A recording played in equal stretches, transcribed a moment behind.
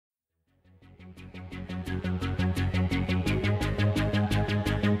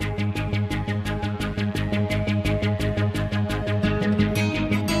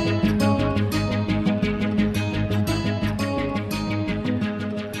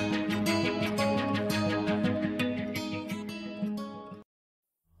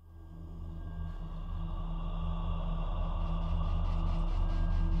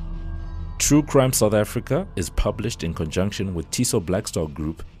True Crime South Africa is published in conjunction with Tiso Blackstar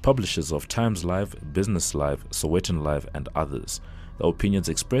Group, publishers of Times Live, Business Live, Sowetan Live, and others. The opinions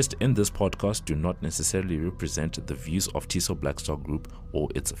expressed in this podcast do not necessarily represent the views of Tiso Blackstar Group or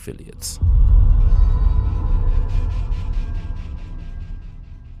its affiliates.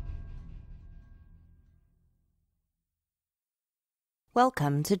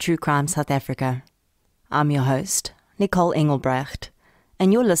 Welcome to True Crime South Africa. I'm your host, Nicole Engelbrecht,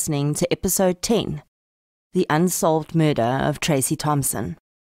 and you're listening to episode 10, The Unsolved Murder of Tracey Thompson.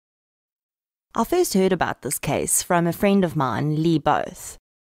 I first heard about this case from a friend of mine, Lee Both.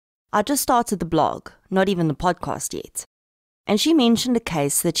 I just started the blog, not even the podcast yet, and she mentioned a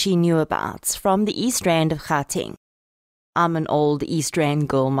case that she knew about from the East Rand of Gauteng. I'm an old East Rand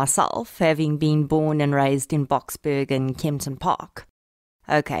girl myself, having been born and raised in Boksburg and Kempton Park.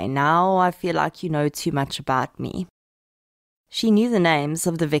 Okay, now I feel like you know too much about me. She knew the names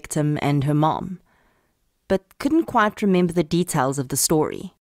of the victim and her mom, but couldn't quite remember the details of the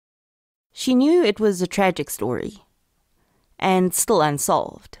story. She knew it was a tragic story, and still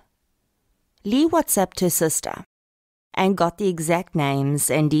unsolved. Lee WhatsApped her sister, and got the exact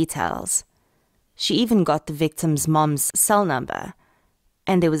names and details. She even got the victim's mom's cell number,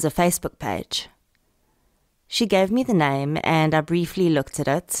 and there was a Facebook page. She gave me the name, and I briefly looked at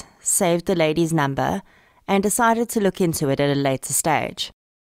it, saved the lady's number, and decided to look into it at a later stage.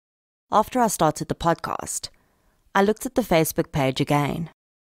 After I started the podcast, I looked at the Facebook page again.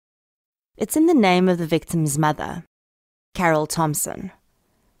 It's in the name of the victim's mother, Carol Thompson.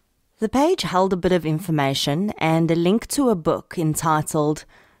 The page held a bit of information and a link to a book entitled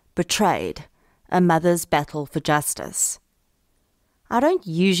Betrayed, A Mother's Battle for Justice. I don't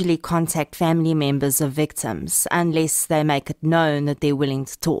usually contact family members of victims unless they make it known that they're willing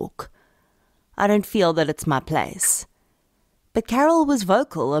to talk. I don't feel that it's my place. But Carol was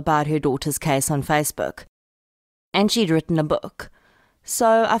vocal about her daughter's case on Facebook, and she'd written a book,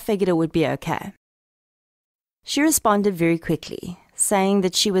 so I figured it would be okay. She responded very quickly, saying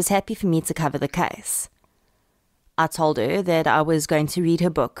that she was happy for me to cover the case. I told her that I was going to read her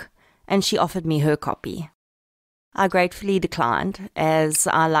book, and she offered me her copy. I gratefully declined, as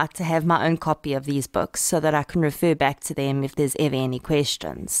I like to have my own copy of these books so that I can refer back to them if there's ever any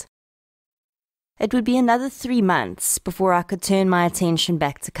questions. It would be another 3 months before I could turn my attention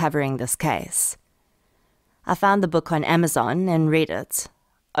back to covering this case. I found the book on Amazon and read it,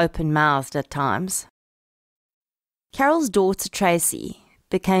 open-mouthed at times. Carol's daughter Tracey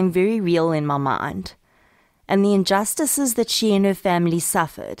became very real in my mind, and the injustices that she and her family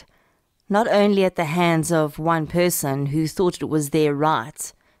suffered, not only at the hands of one person who thought it was their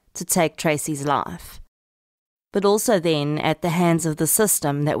right to take Tracey's life, but also then at the hands of the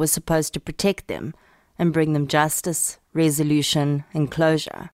system that was supposed to protect them and bring them justice, resolution, and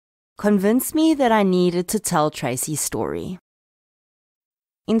closure, convinced me that I needed to tell Tracey's story.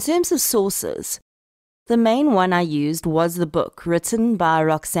 In terms of sources, the main one I used was the book written by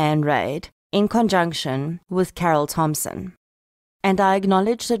Roxanne Reid in conjunction with Carol Thompson. And I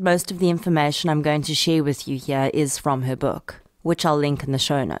acknowledge that most of the information I'm going to share with you here is from her book, which I'll link in the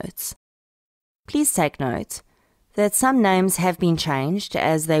show notes. Please take note that some names have been changed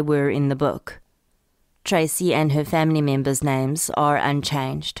as they were in the book. Tracey and her family members' names are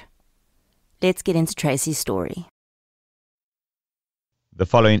unchanged. Let's get into Tracey's story. The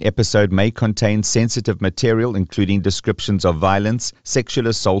following episode may contain sensitive material, including descriptions of violence, sexual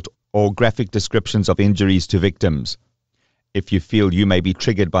assault, or graphic descriptions of injuries to victims. If you feel you may be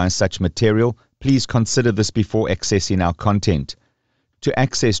triggered by such material, please consider this before accessing our content. To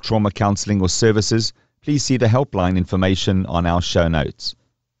access trauma counseling or services, please see the helpline information on our show notes.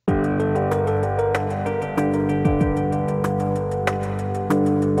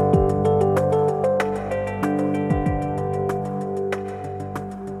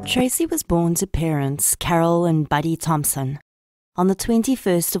 Tracey was born to parents Carol and Buddy Thompson on the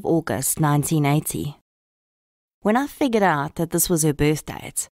 21st of August 1980. When I figured out that this was her birth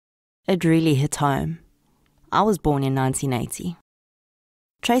date, it really hit home. I was born in 1980.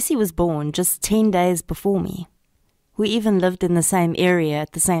 Tracey was born just 10 days before me. We even lived in the same area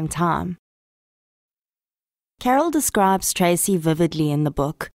at the same time. Carol describes Tracey vividly in the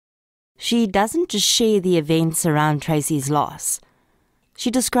book. She doesn't just share the events around Tracey's loss. She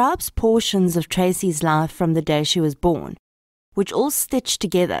describes portions of Tracey's life from the day she was born, which all stitched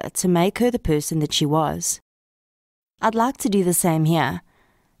together to make her the person that she was. I'd like to do the same here,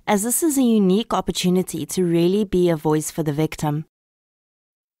 as this is a unique opportunity to really be a voice for the victim.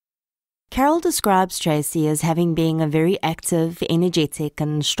 Carol describes Tracey as having been a very active, energetic,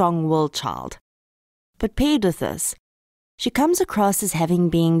 and strong-willed child. But paired with this, She comes across as having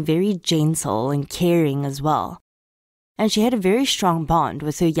been very gentle and caring as well, and she had a very strong bond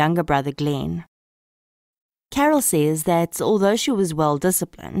with her younger brother Glenn. Carol says that although she was well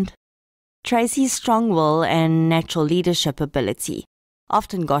disciplined, Tracey's strong will and natural leadership ability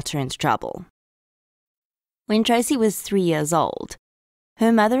often got her into trouble. When Tracey was 3 years old,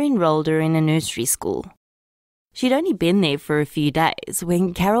 her mother enrolled her in a nursery school. She'd only been there for a few days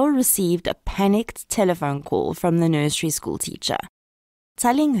when Carol received a panicked telephone call from the nursery school teacher,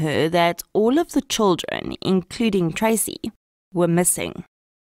 telling her that all of the children, including Tracey, were missing.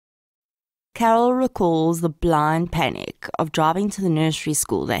 Carol recalls the blind panic of driving to the nursery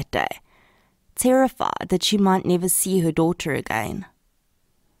school that day, terrified that she might never see her daughter again.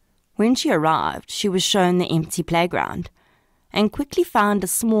 When she arrived, she was shown the empty playground and quickly found a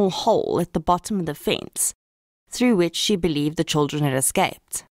small hole at the bottom of the fence through which she believed the children had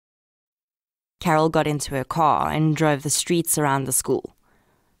escaped. Carol got into her car and drove the streets around the school.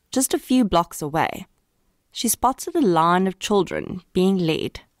 Just a few blocks away, she spotted a line of children being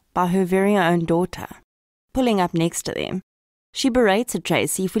led by her very own daughter. Pulling up next to them, she berated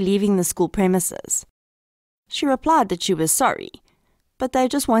Tracey for leaving the school premises. She replied that she was sorry, but they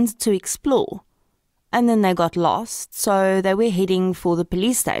just wanted to explore, and then they got lost, so they were heading for the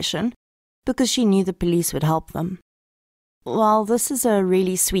police station because she knew the police would help them. While this is a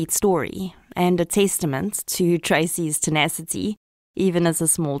really sweet story and a testament to Tracey's tenacity, even as a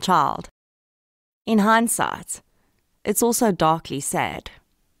small child, in hindsight, it's also darkly sad,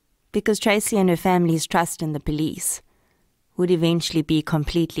 because Tracey and her family's trust in the police would eventually be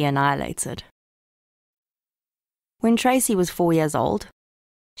completely annihilated. When Tracey was 4 years old,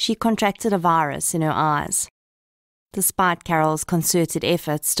 she contracted a virus in her eyes. Despite Carol's concerted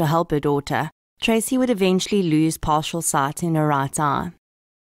efforts to help her daughter, Tracey would eventually lose partial sight in her right eye.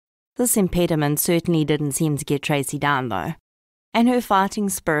 This impediment certainly didn't seem to get Tracey down though, and her fighting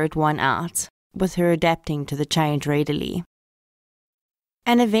spirit won out, with her adapting to the change readily.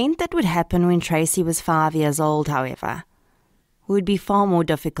 An event that would happen when Tracey was 5 years old, however, would be far more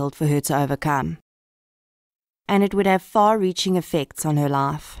difficult for her to overcome, and it would have far-reaching effects on her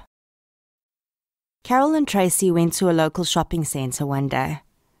life. Carol and Tracey went to a local shopping centre one day,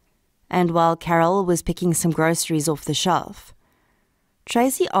 and while Carol was picking some groceries off the shelf,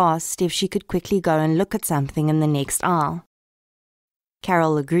 Tracey asked if she could quickly go and look at something in the next aisle.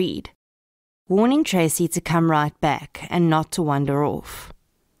 Carol agreed, warning Tracey to come right back and not to wander off.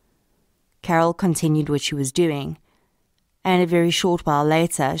 Carol continued what she was doing, and a very short while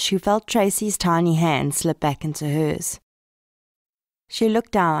later she felt Tracey's tiny hand slip back into hers. She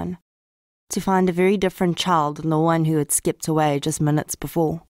looked down to find a very different child than the one who had skipped away just minutes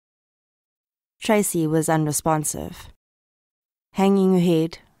before. Tracey was unresponsive, hanging her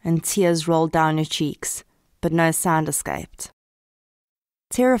head, and tears rolled down her cheeks, but no sound escaped.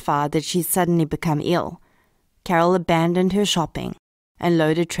 Terrified that she'd suddenly become ill, Carol abandoned her shopping and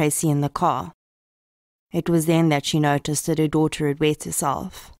loaded Tracey in the car. It was then that she noticed that her daughter had wet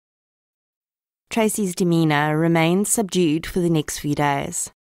herself. Tracey's demeanour remained subdued for the next few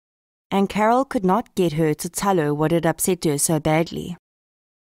days, and Carol could not get her to tell her what had upset her so badly.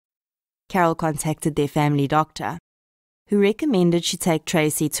 Carol contacted their family doctor, who recommended she take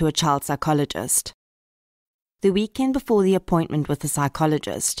Tracey to a child psychologist. The weekend before the appointment with the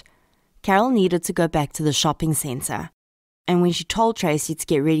psychologist, Carol needed to go back to the shopping centre, and when she told Tracey to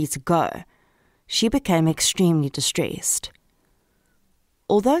get ready to go, she became extremely distressed.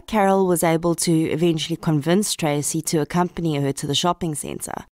 Although Carol was able to eventually convince Tracey to accompany her to the shopping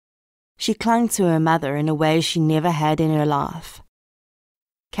centre, she clung to her mother in a way she never had in her life.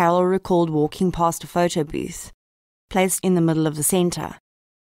 Carol recalled walking past a photo booth, placed in the middle of the centre,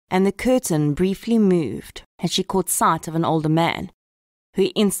 and the curtain briefly moved as she caught sight of an older man, who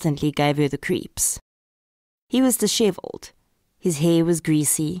instantly gave her the creeps. He was dishevelled, his hair was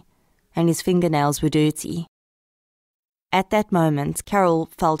greasy, and his fingernails were dirty. At that moment, Carol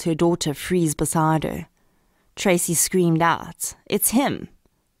felt her daughter freeze beside her. Tracey screamed out, "It's him!"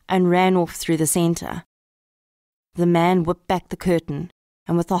 and ran off through the centre. The man whipped back the curtain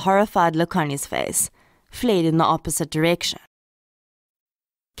and, with a horrified look on his face, fled in the opposite direction.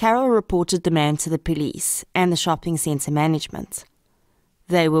 Carol reported the man to the police and the shopping centre management.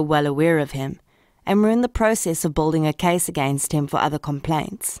 They were well aware of him and were in the process of building a case against him for other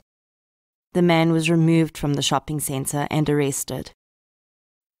complaints. The man was removed from the shopping centre and arrested.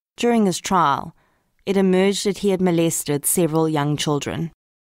 During his trial, it emerged that he had molested several young children.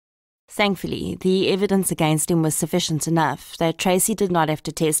 Thankfully, the evidence against him was sufficient enough that Tracey did not have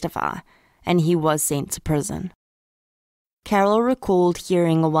to testify, and he was sent to prison. Carol recalled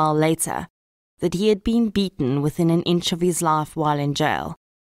hearing a while later that he had been beaten within an inch of his life while in jail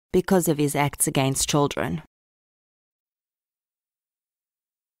because of his acts against children.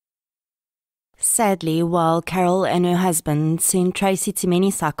 Sadly, while Carol and her husband sent Tracey to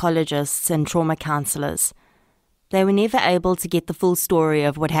many psychologists and trauma counselors, they were never able to get the full story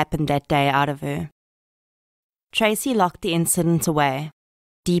of what happened that day out of her. Tracey locked the incident away,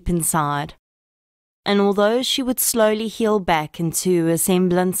 deep inside, and although she would slowly heal back into a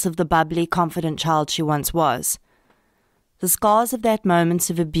semblance of the bubbly, confident child she once was, the scars of that moment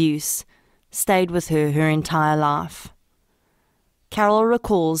of abuse stayed with her entire life. Carol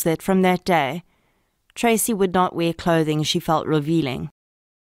recalls that from that day, Tracey would not wear clothing she felt revealing.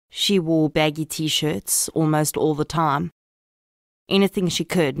 She wore baggy t-shirts almost all the time, anything she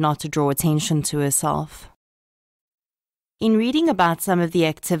could not to draw attention to herself. In reading about some of the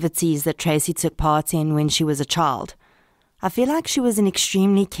activities that Tracey took part in when she was a child, I feel like she was an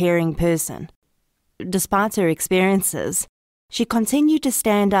extremely caring person. Despite her experiences, she continued to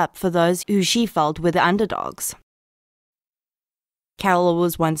stand up for those who she felt were the underdogs. Carol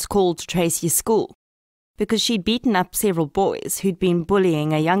was once called to Tracey's school because she'd beaten up several boys who'd been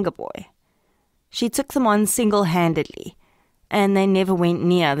bullying a younger boy. She took them on single-handedly, and they never went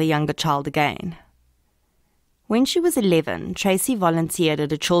near the younger child again. When she was 11, Tracey volunteered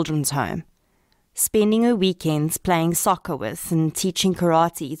at a children's home, spending her weekends playing soccer with and teaching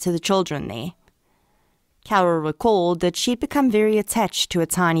karate to the children there. Carol recalled that she'd become very attached to a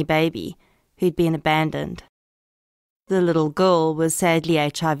tiny baby who'd been abandoned. The little girl was sadly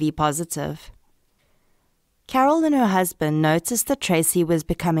HIV positive. Carol and her husband noticed that Tracey was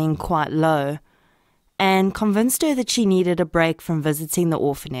becoming quite low and convinced her that she needed a break from visiting the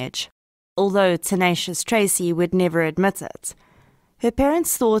orphanage. Although tenacious Tracey would never admit it, her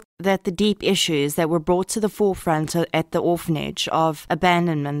parents thought that the deep issues that were brought to the forefront at the orphanage of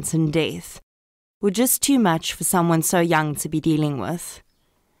abandonment and death were just too much for someone so young to be dealing with.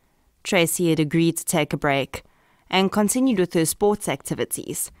 Tracey had agreed to take a break and continued with her sports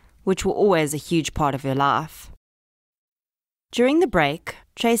activities, which were always a huge part of her life. During the break,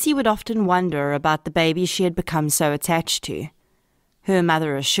 Tracey would often wonder about the baby she had become so attached to. Her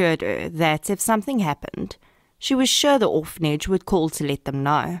mother assured her that if something happened, she was sure the orphanage would call to let them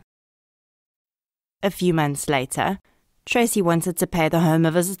know. A few months later, Tracey wanted to pay the home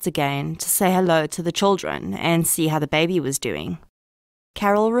a visit again to say hello to the children and see how the baby was doing.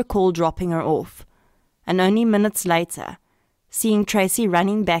 Carol recalled dropping her off, and only minutes later, seeing Tracey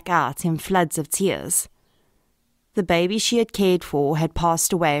running back out in floods of tears. The baby she had cared for had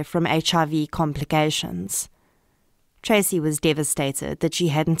passed away from HIV complications. Tracey was devastated that she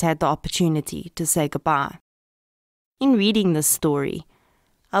hadn't had the opportunity to say goodbye. In reading this story,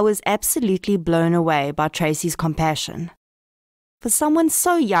 I was absolutely blown away by Tracey's compassion. For someone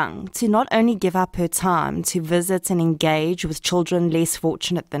so young to not only give up her time to visit and engage with children less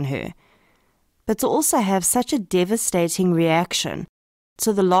fortunate than her, but to also have such a devastating reaction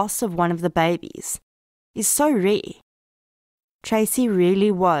to the loss of one of the babies is so rare. Tracey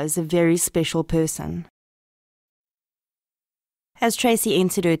really was a very special person. As Tracey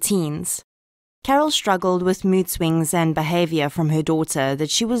entered her teens, Carol struggled with mood swings and behavior from her daughter that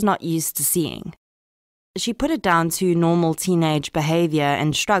she was not used to seeing. She put it down to normal teenage behavior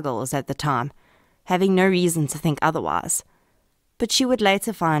and struggles at the time, having no reason to think otherwise. But she would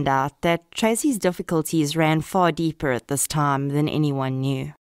later find out that Tracey's difficulties ran far deeper at this time than anyone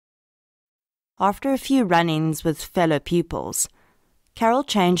knew. After a few run-ins with fellow pupils, Carol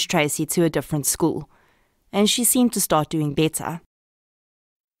changed Tracey to a different school, and she seemed to start doing better.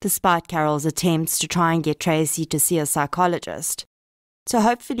 Despite Carol's attempts to try and get Tracey to see a psychologist, to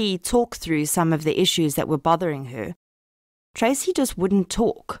hopefully talk through some of the issues that were bothering her, Tracey just wouldn't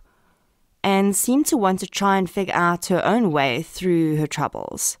talk, and seemed to want to try and figure out her own way through her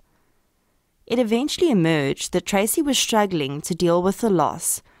troubles. It eventually emerged that Tracey was struggling to deal with the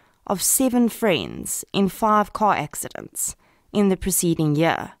loss of 7 friends in 5 car accidents in the preceding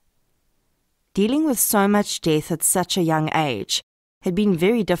year. Dealing with so much death at such a young age had been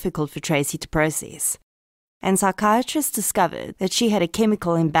very difficult for Tracey to process, and psychiatrists discovered that she had a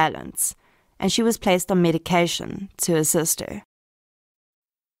chemical imbalance and she was placed on medication to assist her.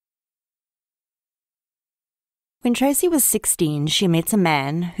 When Tracey was 16, she met a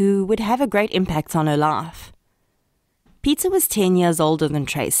man who would have a great impact on her life. Peter was 10 years older than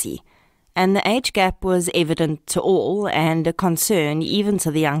Tracey, and the age gap was evident to all and a concern even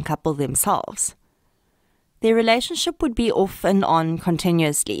to the young couple themselves. Their relationship would be off and on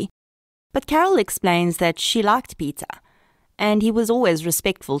continuously, but Carol explains that she liked Peter, and he was always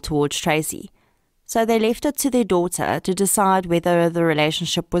respectful towards Tracey, so they left it to their daughter to decide whether the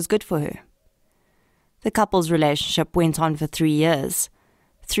relationship was good for her. The couple's relationship went on for 3 years,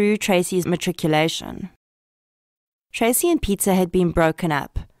 through Tracey's matriculation. Tracey and Peter had been broken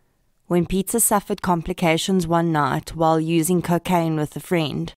up when Peter suffered complications one night while using cocaine with a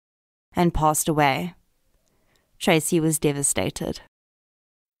friend and passed away. Tracey was devastated.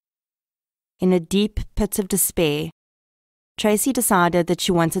 In a deep pit of despair, Tracey decided that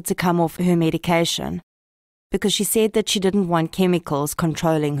she wanted to come off her medication because she said that she didn't want chemicals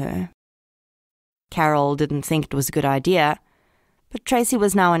controlling her. Carol didn't think it was a good idea, but Tracey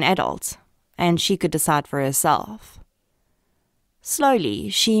was now an adult, and she could decide for herself. Slowly,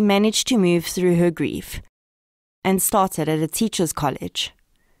 she managed to move through her grief and started at a teacher's college.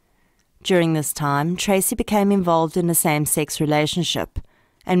 During this time, Tracey became involved in a same-sex relationship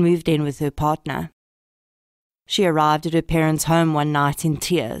and moved in with her partner. She arrived at her parents' home one night in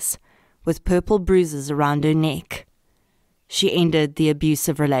tears, with purple bruises around her neck. She ended the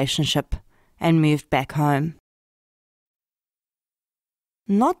abusive relationship and moved back home.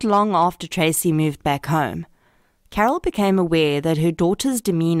 Not long after Tracey moved back home, Carol became aware that her daughter's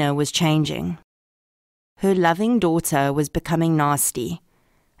demeanor was changing. Her loving daughter was becoming nasty,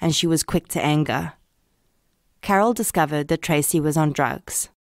 and she was quick to anger. Carol discovered that Tracey was on drugs.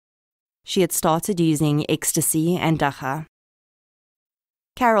 She had started using ecstasy and dacha.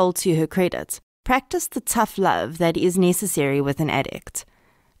 Carol, to her credit, practiced the tough love that is necessary with an addict,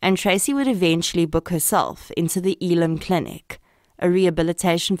 and Tracey would eventually book herself into the Elam Clinic, a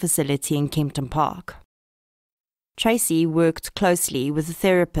rehabilitation facility in Kempton Park. Tracey worked closely with the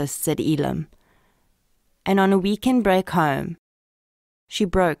therapists at Elam, and on a weekend break home, she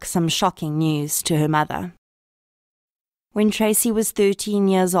broke some shocking news to her mother. When Tracey was 13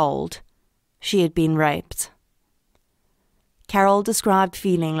 years old, she had been raped. Carol described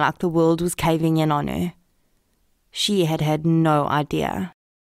feeling like the world was caving in on her. She had had no idea.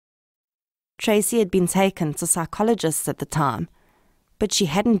 Tracey had been taken to psychologists at the time, but she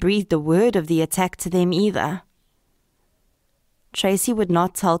hadn't breathed a word of the attack to them either. Tracey would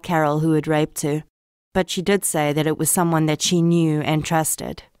not tell Carol who had raped her, but she did say that it was someone that she knew and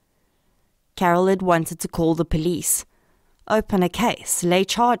trusted. Carol had wanted to call the police, open a case, lay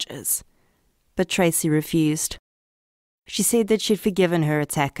charges, but Tracey refused. She said that she'd forgiven her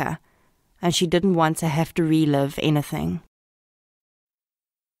attacker, and she didn't want to have to relive anything.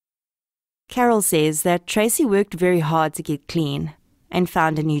 Carol says that Tracey worked very hard to get clean and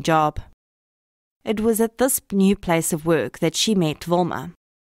found a new job. It was at this new place of work that she met Wilma.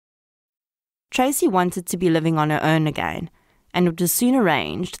 Tracey wanted to be living on her own again, and it was soon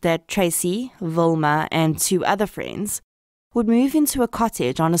arranged that Tracey, Wilma, and 2 other friends would move into a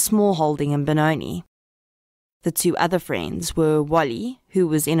cottage on a small holding in Benoni. The 2 other friends were Wally, who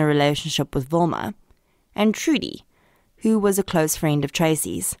was in a relationship with Wilma, and Trudy, who was a close friend of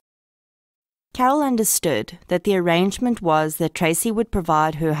Tracey's. Carol understood that the arrangement was that Tracey would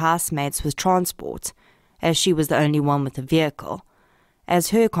provide her housemates with transport, as she was the only one with a vehicle,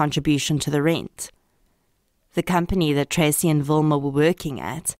 as her contribution to the rent. The company that Tracey and Wilma were working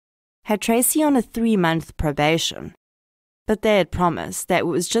at had Tracey on a 3-month probation, but they had promised that it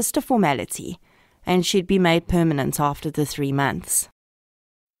was just a formality and she'd be made permanent after the 3 months.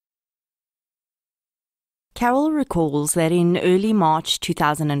 Carol recalls that in early March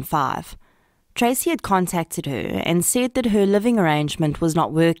 2005, Tracey had contacted her and said that her living arrangement was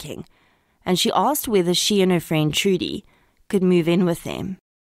not working, and she asked whether she and her friend Trudy could move in with them.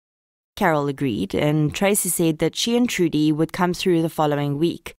 Carol agreed, and Tracey said that she and Trudy would come through the following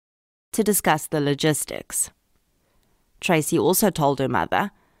week to discuss the logistics. Tracey also told her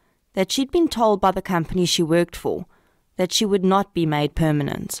mother that she'd been told by the company she worked for that she would not be made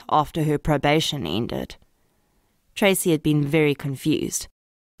permanent after her probation ended. Tracey had been very confused,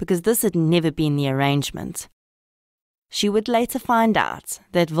 because this had never been the arrangement. She would later find out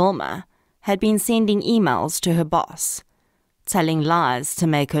that Wilma had been sending emails to her boss, telling lies to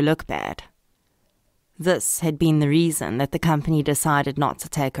make her look bad. This had been the reason that the company decided not to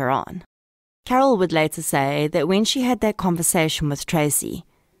take her on. Carol would later say that when she had that conversation with Tracey,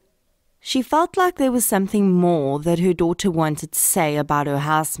 she felt like there was something more that her daughter wanted to say about her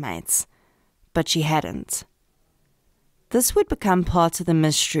housemates, but she hadn't. This would become part of the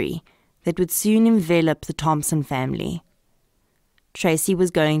mystery that would soon envelop the Thompson family. Tracey was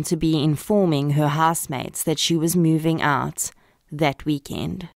going to be informing her housemates that she was moving out that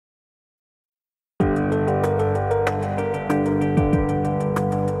weekend.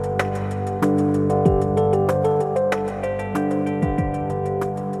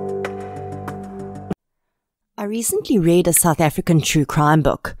 I recently read a South African true crime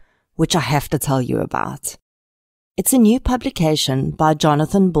book, which I have to tell you about. It's a new publication by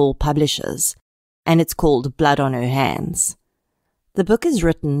Jonathan Ball Publishers, and it's called Blood on Her Hands. The book is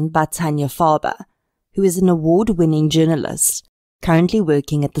written by Tanya Faber, who is an award-winning journalist currently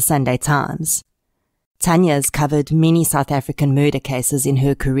working at the Sunday Times. Tanya has covered many South African murder cases in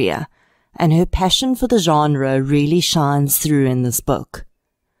her career, and her passion for the genre really shines through in this book.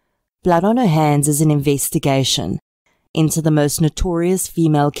 Blood on Her Hands is an investigation into the most notorious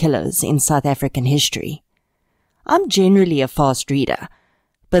female killers in South African history. I'm generally a fast reader,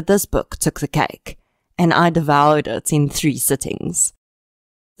 but this book took the cake, and I devoured it in 3 sittings.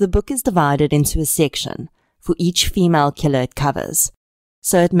 The book is divided into a section for each female killer it covers,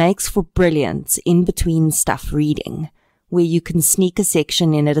 so it makes for brilliant in-between stuff reading, where you can sneak a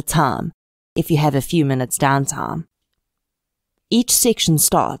section in at a time if you have a few minutes downtime. Each section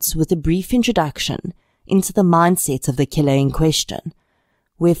starts with a brief introduction into the mindset of the killer in question,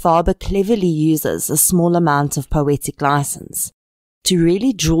 where Faber cleverly uses a small amount of poetic license to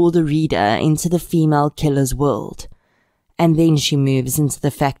really draw the reader into the female killer's world, and then she moves into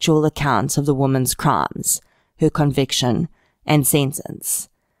the factual account of the woman's crimes, her conviction, and sentence.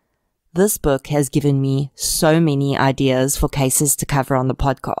 This book has given me so many ideas for cases to cover on the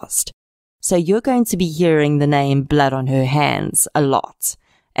podcast, so you're going to be hearing the name Blood on Her Hands a lot,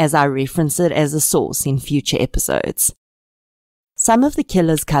 as I reference it as a source in future episodes. Some of the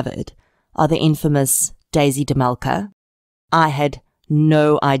killers covered are the infamous Daisy DeMelka. I had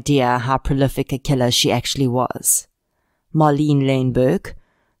no idea how prolific a killer she actually was. Marlene Leinberg,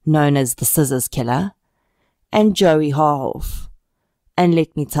 known as the Scissors Killer, and Joey Haarhoff. And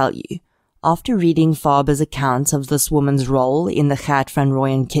let me tell you, after reading Faber's account of this woman's role in the Gert van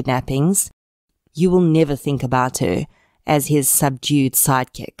Rooyen kidnappings, you will never think about her as his subdued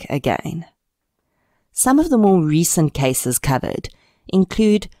sidekick again. Some of the more recent cases covered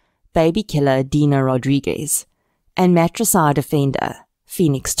include baby killer Dina Rodriguez and matricide offender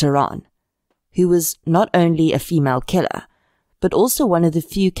Phoenix Tehran, who was not only a female killer, but also one of the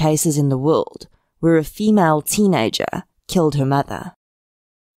few cases in the world where a female teenager killed her mother.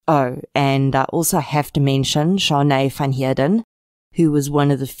 Oh, and I also have to mention Shanae van Heerden, who was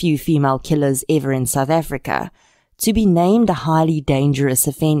one of the few female killers ever in South Africa to be named a highly dangerous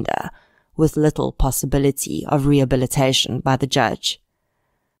offender with little possibility of rehabilitation by the judge.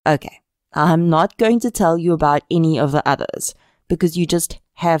 Okay, I'm not going to tell you about any of the others because you just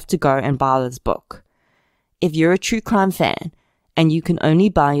have to go and buy this book. If you're a true crime fan and you can only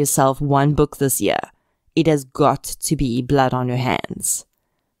buy yourself one book this year, it has got to be Blood on Her Hands.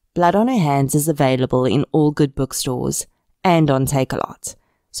 Blood on Her Hands is available in all good bookstores and on Take-A-Lot,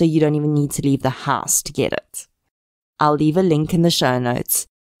 so you don't even need to leave the house to get it. I'll leave a link in the show notes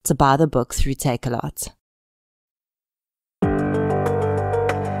to buy the book through Take-A-Lot.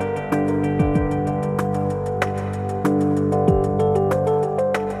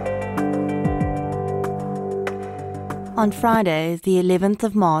 On Friday, the 11th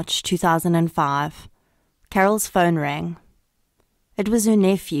of March 2005, Carol's phone rang. It was her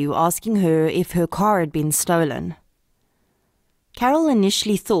nephew asking her if her car had been stolen. Carol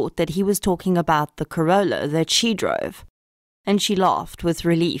initially thought that he was talking about the Corolla that she drove, and she laughed with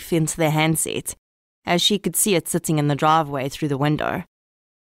relief into the handset, as she could see it sitting in the driveway through the window.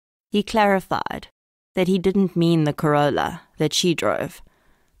 He clarified that he didn't mean the Corolla that she drove,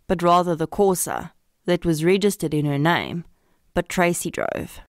 but rather the Corsa that was registered in her name, but Tracey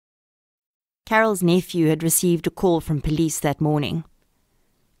drove. Carol's nephew had received a call from police that morning.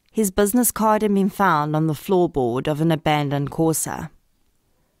 His business card had been found on the floorboard of an abandoned Corsa.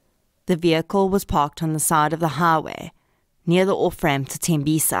 The vehicle was parked on the side of the highway, near the off-ramp to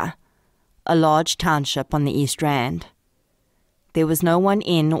Tembisa, a large township on the East Rand. There was no one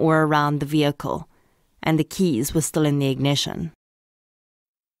in or around the vehicle, and the keys were still in the ignition.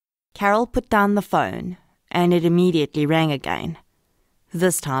 Carol put down the phone, and it immediately rang again.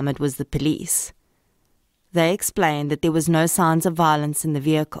 This time it was the police. They explained that there was no signs of violence in the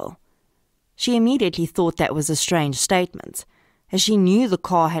vehicle. She immediately thought that was a strange statement, as she knew the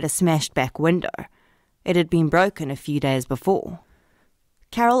car had a smashed back window. It had been broken a few days before.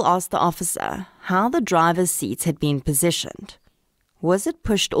 Carol asked the officer how the driver's seat had been positioned. Was it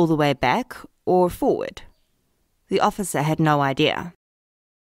pushed all the way back or forward? The officer had no idea.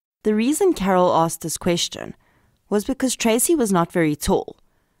 The reason Carol asked this question was because Tracey was not very tall,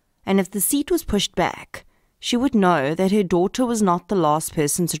 and if the seat was pushed back, she would know that her daughter was not the last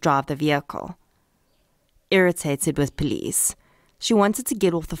person to drive the vehicle. Irritated with police, she wanted to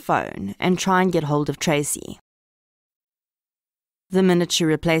get off the phone and try and get hold of Tracey. The minute she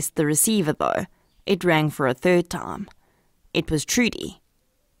replaced the receiver, though, it rang for a third time. It was Trudy,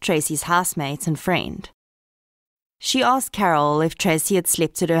 Tracey's housemate and friend. She asked Carol if Tracey had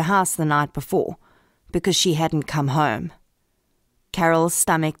slept at her house the night before, because she hadn't come home. Carol's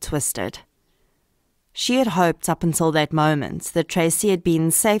stomach twisted. She had hoped up until that moment that Tracey had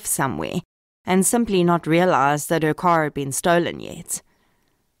been safe somewhere and simply not realized that her car had been stolen yet.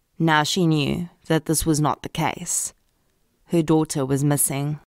 Now she knew that this was not the case. Her daughter was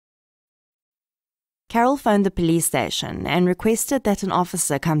missing. Carol phoned the police station and requested that an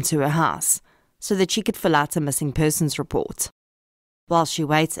officer come to her house so that she could fill out a missing persons report. While she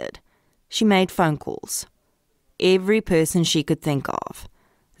waited, she made phone calls. Every person she could think of,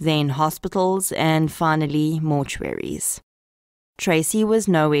 then hospitals and finally mortuaries. Tracey was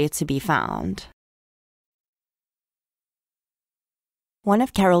nowhere to be found. One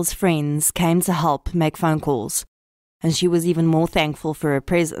of Carol's friends came to help make phone calls, and she was even more thankful for her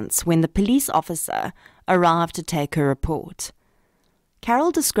presence when the police officer arrived to take her report.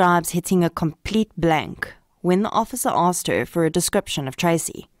 Carol describes hitting a complete blank when the officer asked her for a description of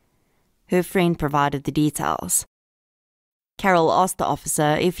Tracey. Her friend provided the details. Carol asked the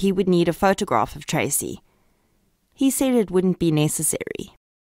officer if he would need a photograph of Tracey. He said it wouldn't be necessary.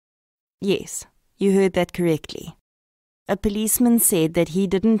 Yes, you heard that correctly. A policeman said that he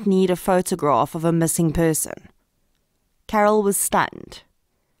didn't need a photograph of a missing person. Carol was stunned.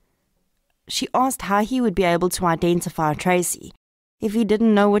 She asked how he would be able to identify Tracey if he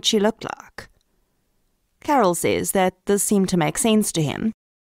didn't know what she looked like. Carol says that this seemed to make sense to him,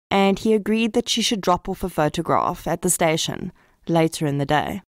 and he agreed that she should drop off a photograph at the station later in the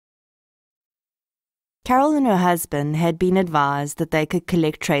day. Carol and her husband had been advised that they could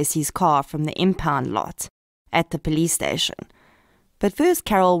collect Tracey's car from the impound lot at the police station, but first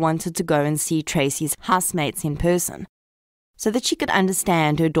Carol wanted to go and see Tracey's housemates in person so that she could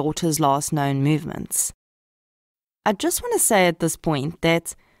understand her daughter's last known movements. I just want to say at this point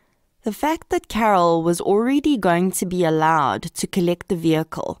that the fact that Carol was already going to be allowed to collect the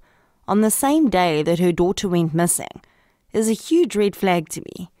vehicle on the same day that her daughter went missing is a huge red flag to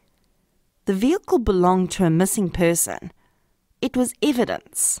me. The vehicle belonged to a missing person. It was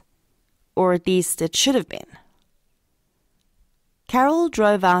evidence, or at least it should have been. Carol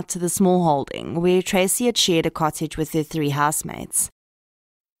drove out to the small holding where Tracey had shared a cottage with her 3 housemates.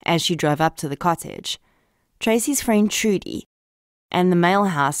 As she drove up to the cottage, Tracey's friend Trudy and the male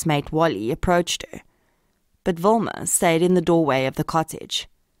housemate Wally approached her, but Vilma stayed in the doorway of the cottage.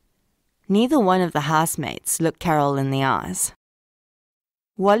 Neither one of the housemates looked Carol in the eyes.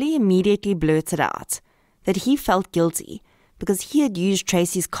 Wally immediately blurted out that he felt guilty because he had used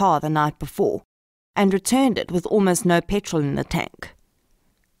Tracey's car the night before and returned it with almost no petrol in the tank.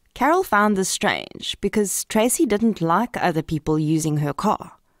 Carol found this strange because Tracey didn't like other people using her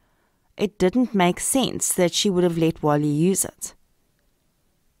car. It didn't make sense that she would have let Wally use it.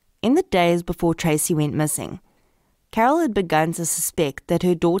 In the days before Tracey went missing, Carol had begun to suspect that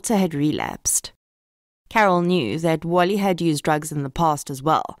her daughter had relapsed. Carol knew that Wally had used drugs in the past as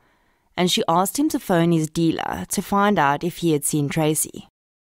well, and she asked him to phone his dealer to find out if he had seen Tracey.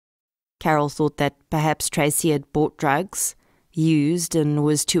 Carol thought that perhaps Tracey had bought drugs, used, and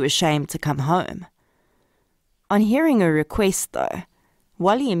was too ashamed to come home. On hearing her request, though,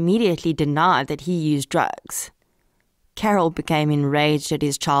 Wally immediately denied that he used drugs. Carol became enraged at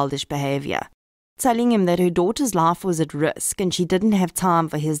his childish behavior, telling him that her daughter's life was at risk and she didn't have time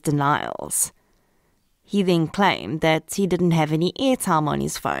for his denials. He then claimed that he didn't have any airtime on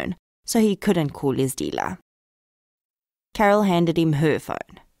his phone, so he couldn't call his dealer. Carol handed him her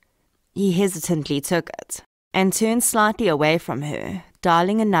phone. He hesitantly took it and turned slightly away from her,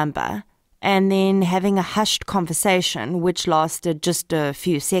 dialing a number and then having a hushed conversation which lasted just a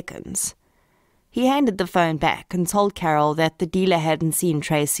few seconds. He handed the phone back and told Carol that the dealer hadn't seen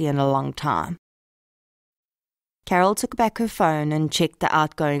Tracey in a long time. Carol took back her phone and checked the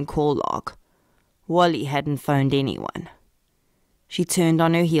outgoing call log. Wally hadn't phoned anyone. She turned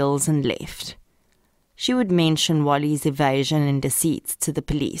on her heels and left. She would mention Wally's evasion and deceit to the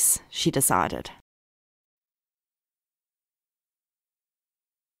police, she decided.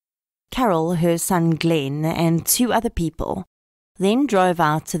 Carol, her son Glenn, and 2 other people then drove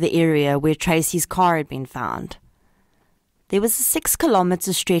out to the area where Tracey's car had been found. There was a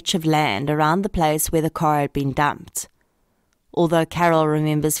 6-kilometer stretch of land around the place where the car had been dumped. Although Carol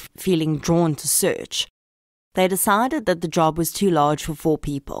remembers feeling drawn to search, they decided that the job was too large for 4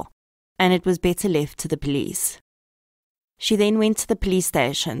 people, and it was better left to the police. She then went to the police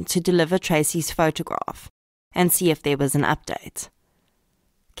station to deliver Tracey's photograph and see if there was an update.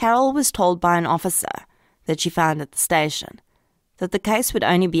 Carol was told by an officer that she found at the station that the case would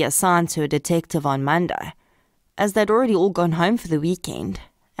only be assigned to a detective on Monday, as they'd already all gone home for the weekend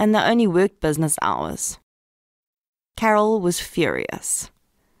and they only worked business hours. Carol was furious.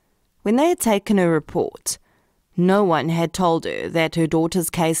 When they had taken her report, no one had told her that her daughter's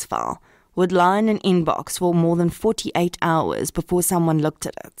case file would lie in an inbox for more than 48 hours before someone looked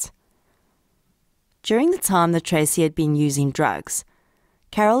at it. During the time that Tracey had been using drugs,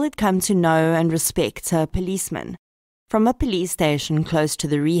 Carol had come to know and respect a policeman from a police station close to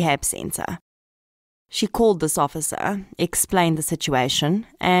the rehab centre. She called this officer, explained the situation,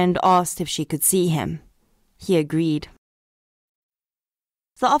 and asked if she could see him. He agreed.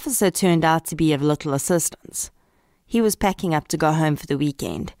 The officer turned out to be of little assistance. He was packing up to go home for the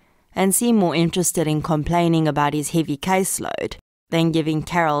weekend and seemed more interested in complaining about his heavy caseload than giving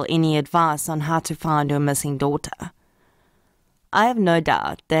Carol any advice on how to find her missing daughter. I have no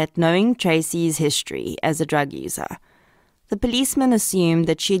doubt that knowing Tracey's history as a drug user, the policeman assumed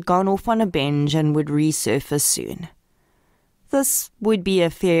that she had gone off on a binge and would resurface soon. This would be a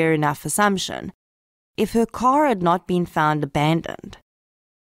fair enough assumption if her car had not been found abandoned.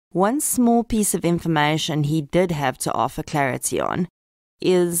 One small piece of information he did have to offer clarity on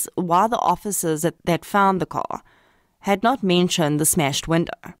is why the officers that found the car had not mentioned the smashed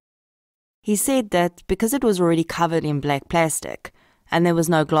window. He said that because it was already covered in black plastic and there was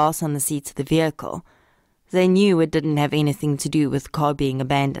no glass on the seats of the vehicle, they knew it didn't have anything to do with the car being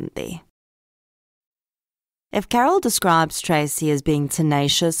abandoned there. If Carol describes Tracey as being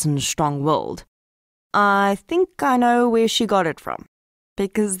tenacious and strong-willed, I think I know where she got it from,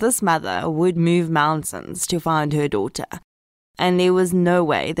 because this mother would move mountains to find her daughter, and there was no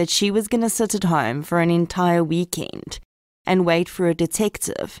way that she was going to sit at home for an entire weekend and wait for a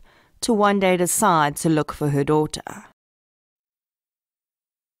detective to one day decide to look for her daughter.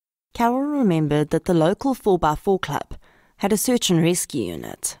 Carol remembered that the local 4x4 club had a search and rescue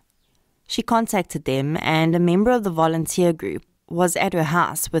unit. She contacted them, and a member of the volunteer group was at her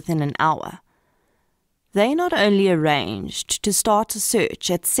house within an hour. They not only arranged to start a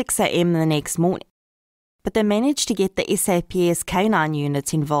search at 6 a.m. the next morning, but they managed to get the SAPS canine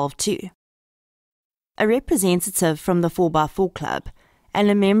unit involved too. A representative from the 4x4 club and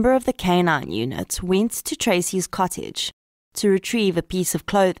a member of the canine unit went to Tracey's cottage to retrieve a piece of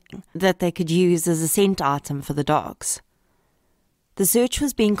clothing that they could use as a scent item for the dogs. The search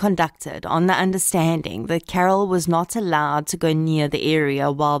was being conducted on the understanding that Carol was not allowed to go near the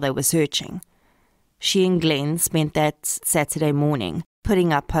area while they were searching. She and Glenn spent that Saturday morning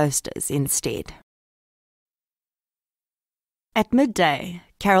putting up posters instead. At midday,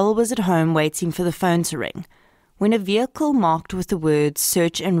 Carol was at home waiting for the phone to ring when a vehicle marked with the words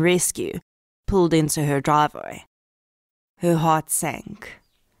 "Search and Rescue" pulled into her driveway. Her heart sank.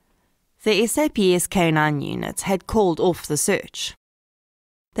 The SAPS canine unit had called off the search.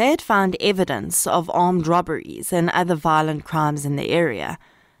 They had found evidence of armed robberies and other violent crimes in the area,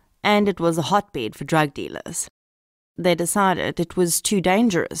 and it was a hotbed for drug dealers. They decided it was too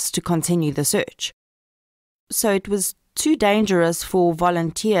dangerous to continue the search. So it was too dangerous for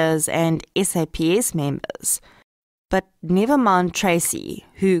volunteers and SAPS members, but never mind Tracey,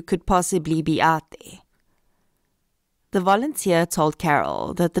 who could possibly be out there. The volunteer told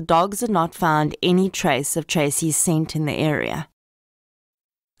Carol that the dogs had not found any trace of Tracey's scent in the area.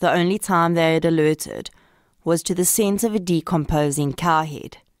 The only time they had alerted was to the scent of a decomposing cow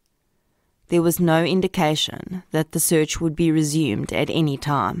head. There was no indication that the search would be resumed at any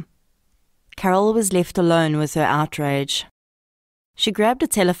time. Carol was left alone with her outrage. She grabbed a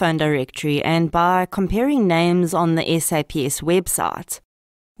telephone directory, and by comparing names on the SAPS website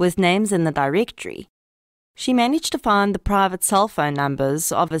with names in the directory, she managed to find the private cell phone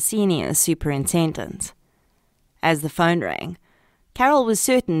numbers of a senior superintendent. As the phone rang, Carol was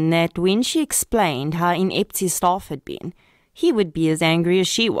certain that when she explained how inept his staff had been, he would be as angry as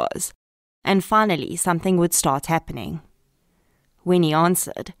she was, and finally something would start happening. When he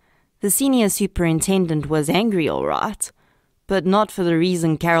answered, the senior superintendent was angry all right, but not for the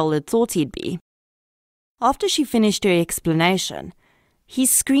reason Carol had thought he'd be. After she finished her explanation, he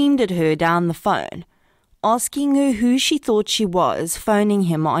screamed at her down the phone, asking her who she thought she was phoning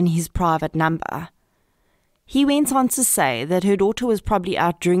him on his private number. He went on to say that her daughter was probably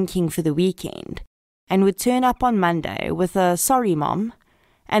out drinking for the weekend and would turn up on Monday with a "sorry, Mom,"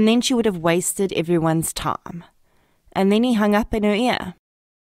 and then she would have wasted everyone's time. And then he hung up in her ear.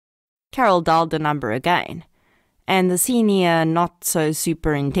 Carol dialed the number again, and the senior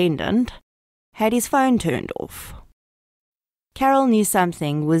not-so-superintendent had his phone turned off. Carol knew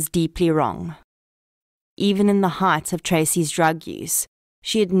something was deeply wrong. Even in the height of Tracey's drug use,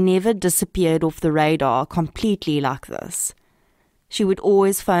 she had never disappeared off the radar completely like this. She would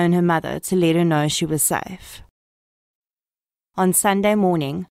always phone her mother to let her know she was safe. On Sunday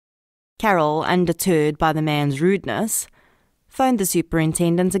morning, Carol, undeterred by the man's rudeness, phoned the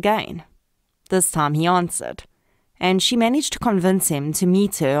superintendent again. This time he answered, and she managed to convince him to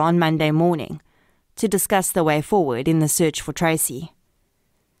meet her on Monday morning to discuss the way forward in the search for Tracey.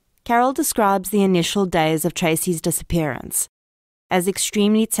 Carol describes the initial days of Tracey's disappearance as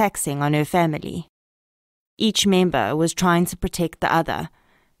extremely taxing on her family. Each member was trying to protect the other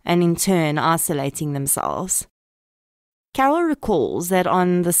and in turn isolating themselves. Carol recalls that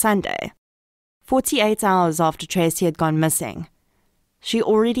on the Sunday, 48 hours after Tracey had gone missing, she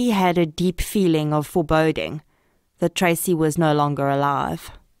already had a deep feeling of foreboding that Tracey was no longer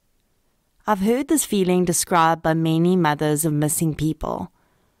alive. I've heard this feeling described by many mothers of missing people.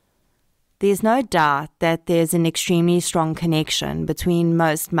 There's no doubt that there's an extremely strong connection between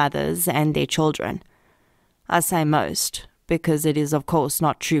most mothers and their children. I say most, because it is of course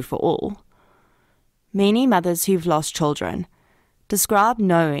not true for all. Many mothers who've lost children describe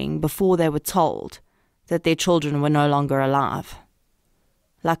knowing before they were told that their children were no longer alive.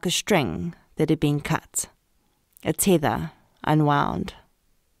 Like a string that had been cut, a tether unwound.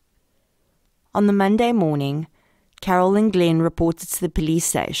 On the Monday morning, Carol and Glenn reported to the police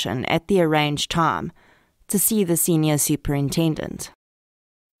station at the arranged time to see the senior superintendent.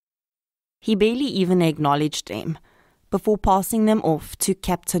 He barely even acknowledged them before passing them off to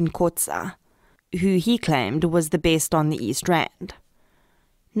Captain Kotza, who he claimed was the best on the East Rand.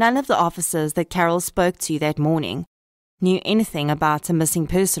 None of the officers that Carol spoke to that morning knew anything about a missing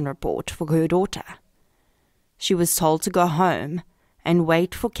person report for her daughter. She was told to go home and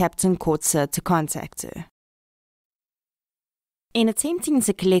wait for Captain Kotza to contact her. In attempting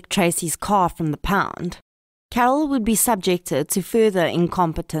to collect Tracey's car from the pound, Carol would be subjected to further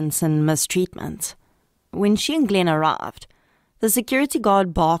incompetence and mistreatment. When she and Glenn arrived, the security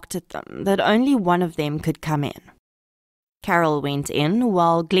guard barked at them that only one of them could come in. Carol went in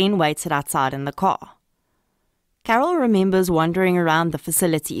while Glenn waited outside in the car. Carol remembers wandering around the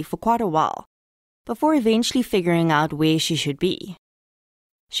facility for quite a while, before eventually figuring out where she should be.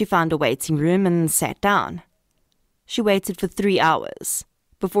 She found a waiting room and sat down. She waited for 3 hours,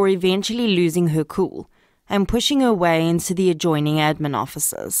 before eventually losing her cool and pushing her way into the adjoining admin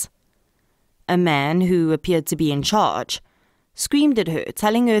offices. A man, who appeared to be in charge, screamed at her,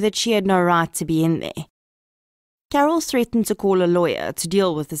 telling her that she had no right to be in there. Carol threatened to call a lawyer to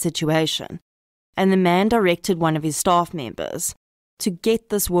deal with the situation, and the man directed one of his staff members to get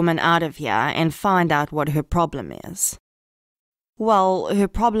this woman out of here and find out what her problem is. Well, her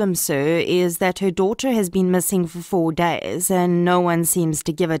problem, sir, is that her daughter has been missing for 4 days and no one seems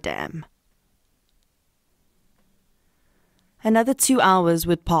to give a damn. Another 2 hours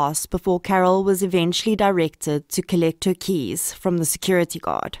would pass before Carol was eventually directed to collect her keys from the security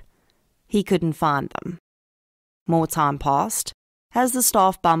guard. He couldn't find them. More time passed, as the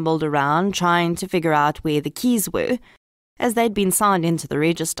staff bumbled around trying to figure out where the keys were, as they'd been signed into the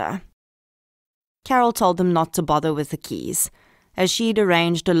register. Carol told them not to bother with the keys, as she'd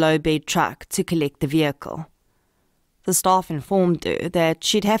arranged a low-bed truck to collect the vehicle. The staff informed her that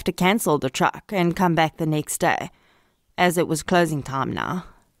she'd have to cancel the truck and come back the next day, as it was closing time now.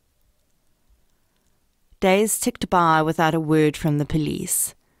 Days ticked by without a word from the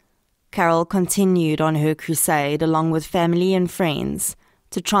police. Carol continued on her crusade along with family and friends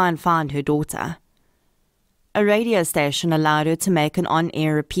to try and find her daughter. A radio station allowed her to make an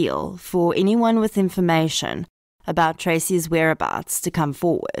on-air appeal for anyone with information about Tracey's whereabouts to come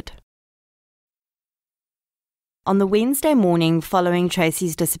forward. On the Wednesday morning following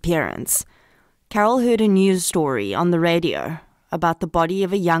Tracey's disappearance, Carol heard a news story on the radio about the body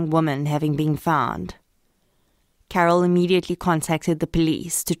of a young woman having been found. Carol immediately contacted the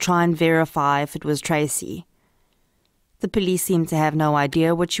police to try and verify if it was Tracey. The police seemed to have no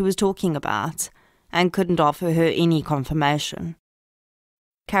idea what she was talking about and couldn't offer her any confirmation.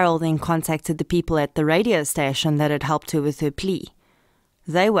 Carol then contacted the people at the radio station that had helped her with her plea.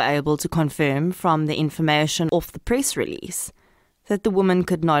 They were able to confirm from the information off the press release that the woman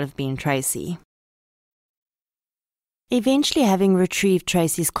could not have been Tracey. Eventually, having retrieved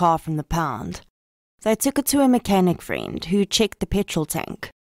Tracey's car from the pound, they took it to a mechanic friend who checked the petrol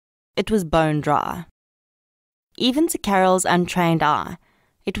tank. It was bone dry. Even to Carol's untrained eye,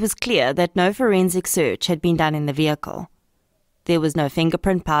 it was clear that no forensic search had been done in the vehicle. There was no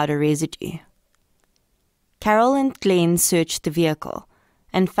fingerprint powder residue. Carol and Glenn searched the vehicle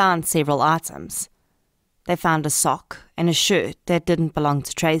and found several items. They found a sock and a shirt that didn't belong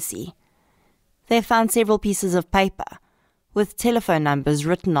to Tracey. They found several pieces of paper with telephone numbers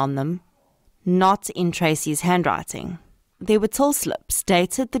written on them, not in Tracey's handwriting. There were till slips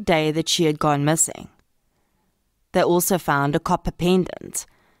dated the day that she had gone missing. They also found a copper pendant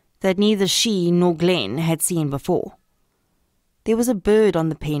that neither she nor Glenn had seen before. there was a bird on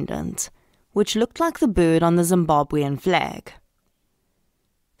the pendant, which looked like the bird on the Zimbabwean flag.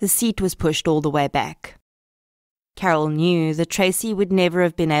 The seat was pushed all the way back. Carol knew that Tracey would never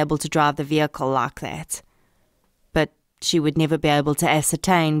have been able to drive the vehicle like that, but she would never be able to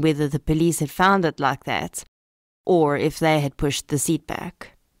ascertain whether the police had found it like that, or if they had pushed the seat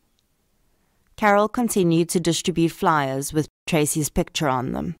back. Carol continued to distribute flyers with Tracey's picture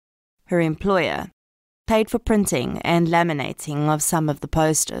on them. Her employer paid for printing and laminating of some of the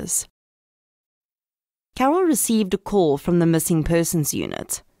posters. Carol received a call from the missing persons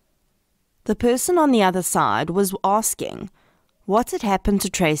unit. The person on the other side was asking what had happened to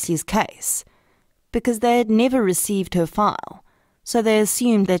Tracey's case, because they had never received her file, so they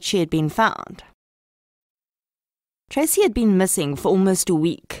assumed that she had been found. Tracey had been missing for almost a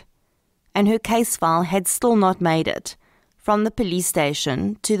week, and her case file had still not made it from the police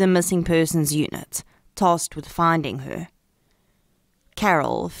station to the missing persons unit, tasked with finding her.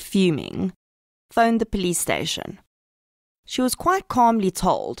 Carol, fuming, phoned the police station. She was quite calmly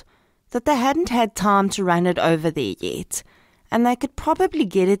told that they hadn't had time to run it over there yet, and they could probably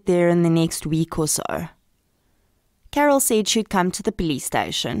get it there in the next week or so. Carol said she'd come to the police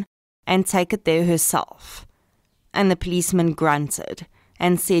station and take it there herself, and the policeman grunted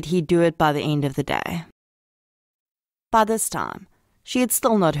and said he'd do it by the end of the day. By this time, she had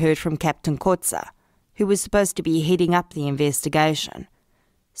still not heard from Captain Kotza, who was supposed to be heading up the investigation,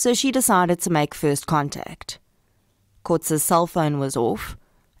 so she decided to make first contact. Kotza's cell phone was off,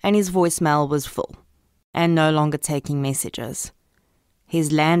 and his voicemail was full, and no longer taking messages.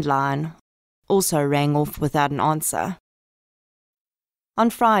 His landline also rang off without an answer. On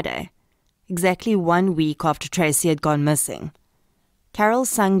Friday, exactly 1 week after Tracey had gone missing, Carol's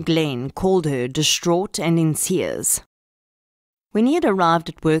son Glenn called her distraught and in tears. When he had arrived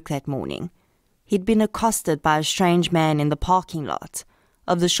at work that morning, he'd been accosted by a strange man in the parking lot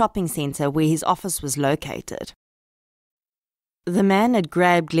of the shopping centre where his office was located. The man had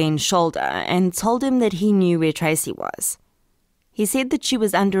grabbed Glenn's shoulder and told him that he knew where Tracey was. He said that she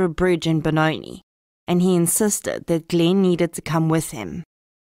was under a bridge in Benoni, and he insisted that Glenn needed to come with him.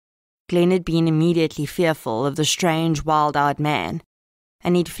 Glenn had been immediately fearful of the strange, wild-eyed man,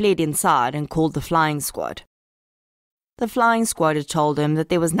 and he'd fled inside and called the flying squad. The flying squad had told him that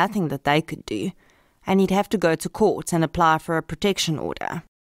there was nothing that they could do, and he'd have to go to court and apply for a protection order.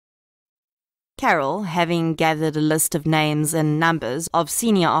 Carol, having gathered a list of names and numbers of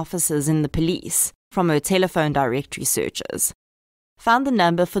senior officers in the police from her telephone directory searches, found the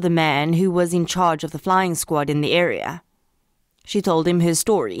number for the man who was in charge of the flying squad in the area. She told him her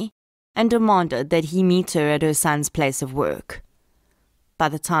story and demanded that he meet her at her son's place of work. By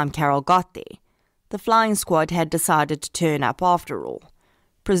the time Carol got there, the flying squad had decided to turn up after all,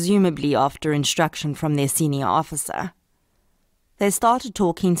 presumably after instruction from their senior officer. They started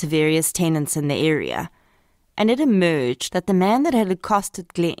talking to various tenants in the area, and it emerged that the man that had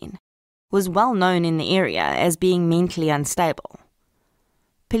accosted Glenn was well known in the area as being mentally unstable.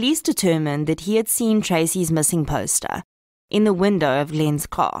 Police determined that he had seen Tracey's missing poster in the window of Glenn's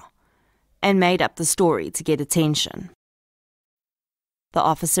car and made up the story to get attention. The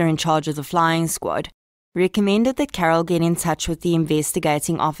officer in charge of the flying squad recommended that Carol get in touch with the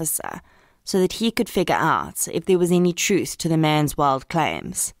investigating officer so that he could figure out if there was any truth to the man's wild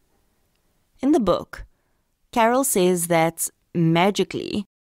claims. In the book, Carol says that, magically,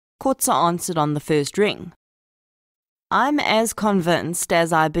 Kotza answered on the first ring. I'm as convinced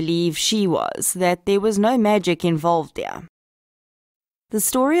as I believe she was that there was no magic involved there. The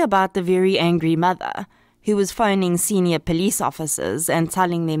story about the very angry mother, who was phoning senior police officers and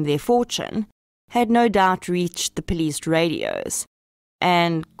telling them their fortune, had no doubt reached the police radios,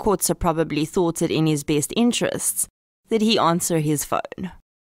 and Kotza probably thought it in his best interests that he answer his phone.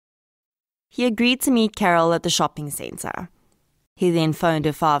 He agreed to meet Carol at the shopping centre. He then phoned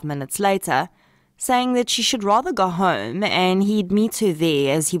her 5 minutes later, saying that she should rather go home and he'd meet her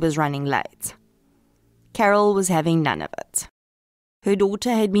there as he was running late. Carol was having none of it. Her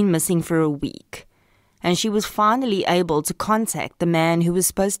daughter had been missing for a week, and she was finally able to contact the man who was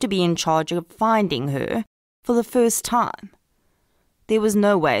supposed to be in charge of finding her for the first time. There was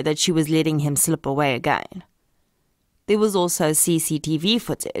no way that she was letting him slip away again. There was also CCTV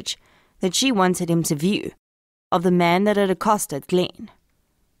footage that she wanted him to view of the man that had accosted Glenn.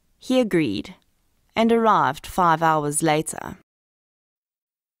 He agreed and arrived 5 hours later.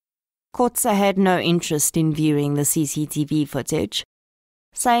 Kotza had no interest in viewing the CCTV footage,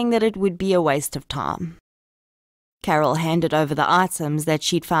 saying that it would be a waste of time. Carol handed over the items that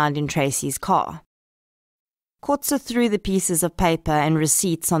she'd found in Tracey's car. Kotza threw the pieces of paper and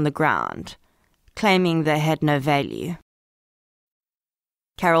receipts on the ground, claiming they had no value.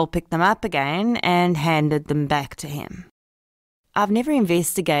 Carol picked them up again and handed them back to him. I've never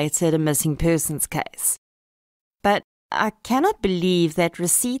investigated a missing persons case, but I cannot believe that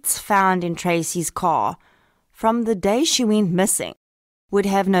receipts found in Tracey's car from the day she went missing would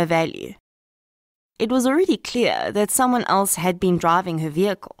have no value. It was already clear that someone else had been driving her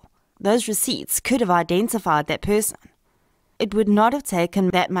vehicle. Those receipts could have identified that person. It would not have taken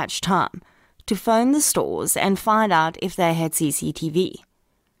that much time to phone the stores and find out if they had CCTV.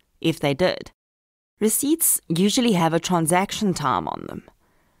 If they did, receipts usually have a transaction time on them.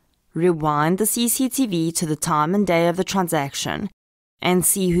 Rewind the CCTV to the time and day of the transaction and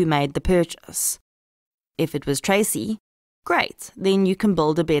see who made the purchase. If it was Tracey, great, then you can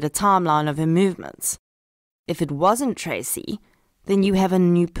build a better timeline of her movements. If it wasn't Tracey, then you have a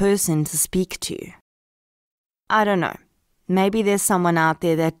new person to speak to. I don't know. Maybe there's someone out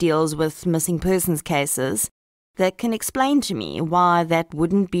there that deals with missing persons cases that can explain to me why that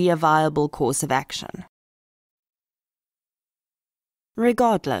wouldn't be a viable course of action.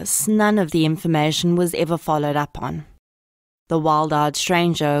 Regardless, none of the information was ever followed up on. The wild-eyed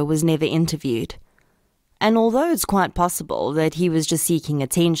stranger was never interviewed, and although it's quite possible that he was just seeking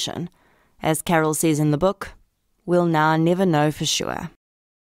attention, as Carol says in the book, we'll now never know for sure.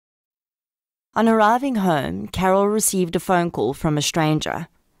 On arriving home, Carol received a phone call from a stranger.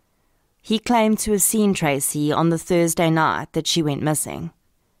 He claimed to have seen Tracey on the Thursday night that she went missing.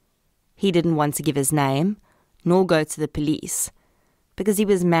 He didn't want to give his name, nor go to the police, because he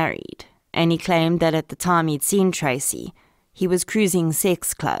was married, and he claimed that at the time he'd seen Tracey, he was cruising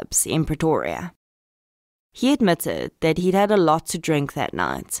sex clubs in Pretoria. He admitted that he'd had a lot to drink that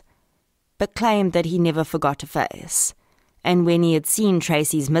night, but claimed that he never forgot a face, and when he had seen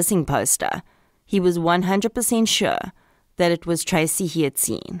Tracey's missing poster, he was 100% sure that it was Tracey he had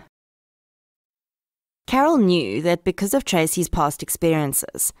seen. Carol knew that because of Tracey's past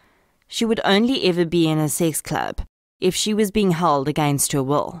experiences, she would only ever be in a sex club if she was being held against her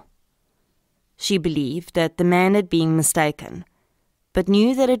will. She believed that the man had been mistaken, but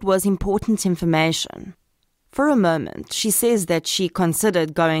knew that it was important information. For a moment, she says that she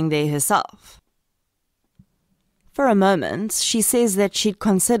considered going there herself. For a moment, she says that she'd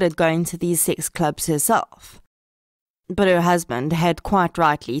considered going to these sex clubs herself, but her husband had quite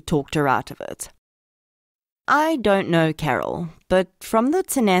rightly talked her out of it. I don't know Carol, but from the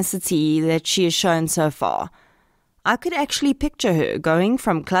tenacity that she has shown so far, I could actually picture her going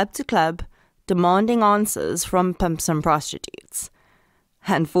from club to club, demanding answers from pimps and prostitutes.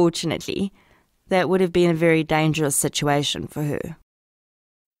 Unfortunately, that would have been a very dangerous situation for her.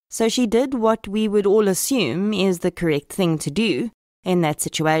 So she did what we would all assume is the correct thing to do in that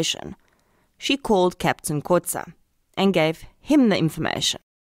situation. She called Captain Kotza and gave him the information.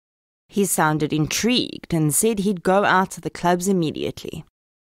 He sounded intrigued and said he'd go out to the clubs immediately.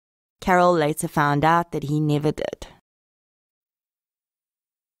 Carol later found out that he never did.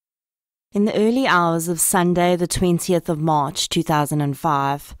 In the early hours of Sunday, the 20th of March,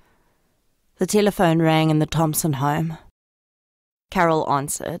 2005, the telephone rang in the Thompson home. Carol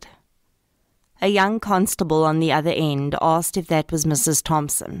answered. A young constable on the other end asked if that was Mrs.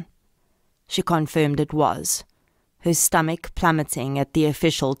 Thompson. She confirmed it was, her stomach plummeting at the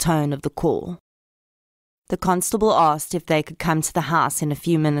official tone of the call. The constable asked if they could come to the house in a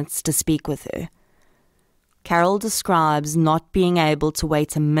few minutes to speak with her. Carol describes not being able to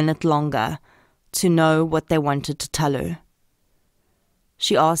wait a minute longer to know what they wanted to tell her.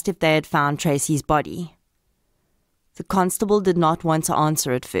 She asked if they had found Tracey's body. The constable did not want to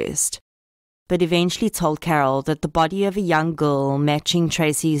answer at first, but eventually told Carol that the body of a young girl matching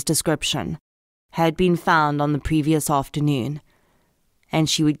Tracey's description had been found on the previous afternoon, and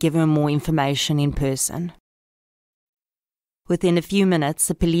she would give her more information in person. Within a few minutes,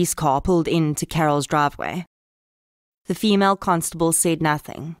 a police car pulled into Carol's driveway. The female constable said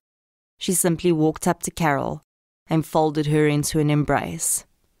nothing. She simply walked up to Carol and folded her into an embrace.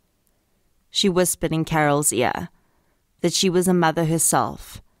 She whispered in Carol's ear that she was a mother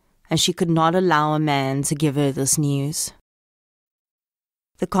herself, and she could not allow a man to give her this news.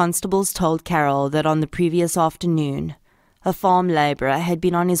 The constables told Carol that on the previous afternoon, a farm labourer had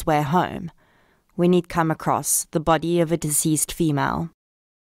been on his way home when he'd come across the body of a deceased female.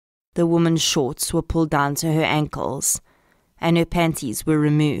 The woman's shorts were pulled down to her ankles, and her panties were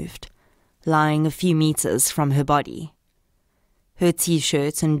removed, lying a few meters from her body. Her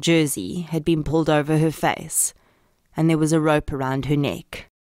t-shirt and jersey had been pulled over her face, and there was a rope around her neck.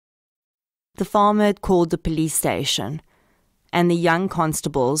 The farmer had called the police station, and the young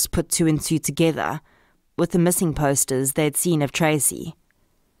constables put two and two together with the missing posters they'd seen of Tracey.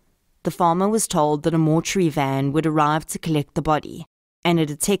 The farmer was told that a mortuary van would arrive to collect the body and a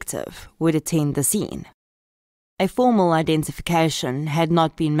detective would attend the scene. A formal identification had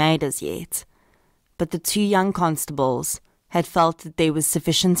not been made as yet, but the two young constables had felt that there was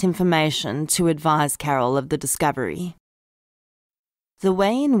sufficient information to advise Carol of the discovery. The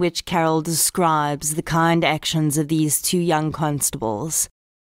way in which Carol describes the kind actions of these two young constables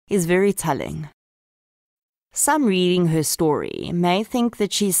is very telling. Some reading her story may think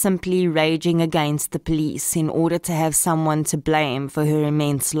that she's simply raging against the police in order to have someone to blame for her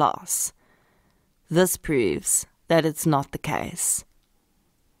immense loss. This proves that it's not the case.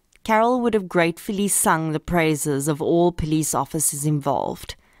 Carol would have gratefully sung the praises of all police officers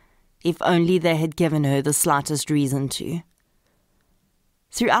involved, if only they had given her the slightest reason to.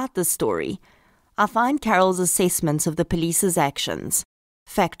 Throughout this story, I find Carol's assessment of the police's actions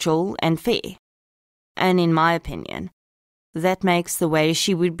factual and fair, and in my opinion, that makes the way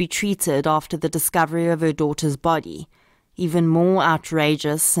she would be treated after the discovery of her daughter's body even more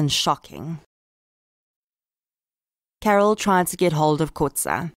outrageous and shocking. Carol tried to get hold of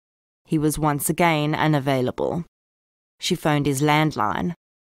Kotsa. He was once again unavailable. She phoned his landline,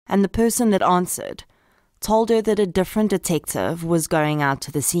 and the person that answered told her that a different detective was going out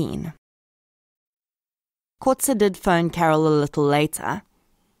to the scene. Kotsa did phone Carol a little later.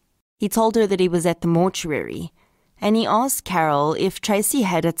 He told her that he was at the mortuary, and he asked Carol if Tracey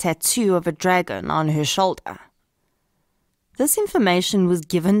had a tattoo of a dragon on her shoulder. This information was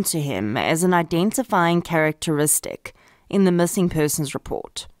given to him as an identifying characteristic in the missing persons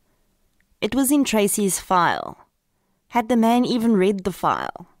report. It was in Tracey's file. Had the man even read the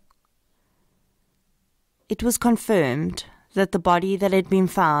file? It was confirmed that the body that had been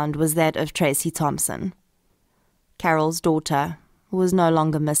found was that of Tracey Thompson. Carol's daughter was no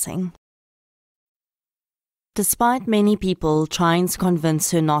longer missing. Despite many people trying to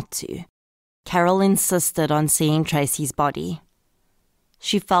convince her not to, Carol insisted on seeing Tracey's body.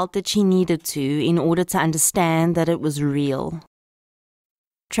 She felt that she needed to in order to understand that it was real.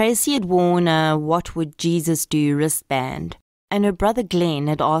 Tracey had worn a "What Would Jesus Do" wristband, and her brother Glenn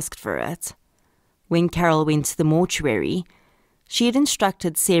had asked for it. When Carol went to the mortuary, she had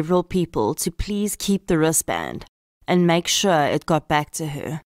instructed several people to please keep the wristband and make sure it got back to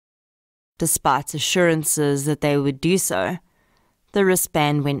her. Despite assurances that they would do so, the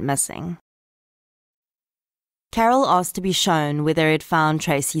wristband went missing. Carol asked to be shown where they had found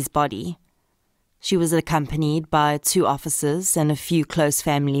Tracey's body. She was accompanied by 2 officers and a few close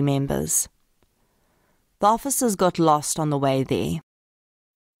family members. The officers got lost on the way there.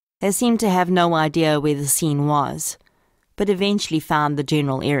 They seemed to have no idea where the scene was, but eventually found the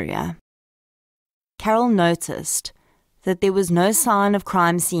general area. Carol noticed that there was no sign of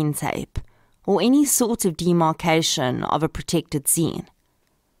crime scene tape or any sort of demarcation of a protected scene.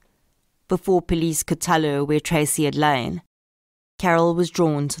 Before police could tell her where Tracey had lain, Carol was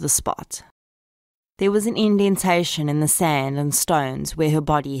drawn to the spot. There was an indentation in the sand and stones where her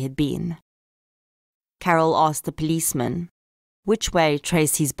body had been. Carol asked the policeman which way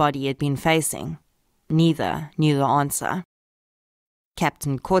Tracey's body had been facing. Neither knew the answer.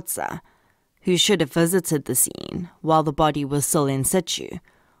 Captain Kotsa, who should have visited the scene while the body was still in situ,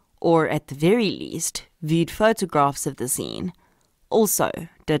 or at the very least viewed photographs of the scene, also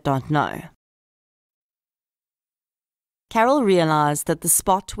did not know. Carol realized that the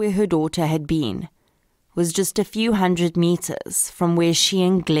spot where her daughter had been was just a few 100 meters from where she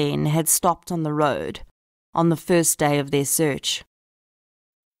and Glenn had stopped on the road on the first day of their search.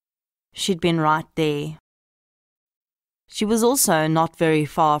 She'd been right there. She was also not very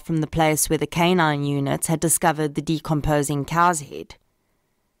far from the place where the canine unit had discovered the decomposing cow's head.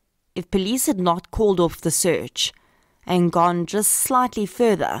 If police had not called off the search and gone just slightly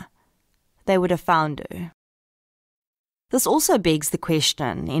further, they would have found her. This also begs the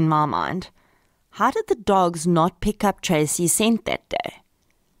question, in my mind, how did the dogs not pick up Tracey's scent that day?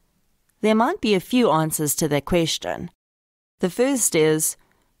 There might be a few answers to that question. The first is,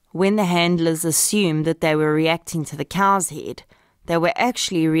 when the handlers assumed that they were reacting to the cow's head, they were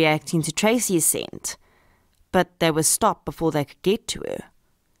actually reacting to Tracey's scent, but they were stopped before they could get to her.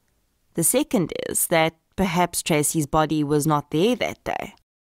 The second is that perhaps Tracey's body was not there that day.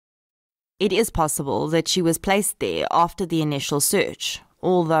 It is possible that she was placed there after the initial search,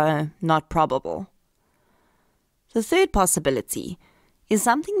 although not probable. The third possibility is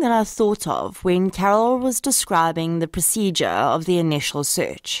something that I thought of when Carol was describing the procedure of the initial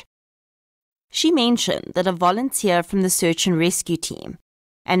search. She mentioned that a volunteer from the search and rescue team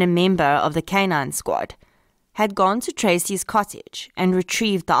and a member of the canine squad had gone to Tracey's cottage and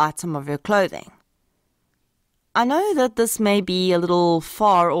retrieved the item of her clothing. I know that this may be a little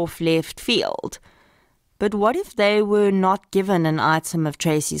far off left field, But what if they were not given an item of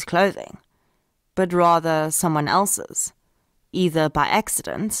Tracey's clothing, but rather someone else's, either by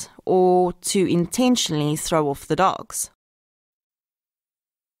accident or to intentionally throw off the dogs?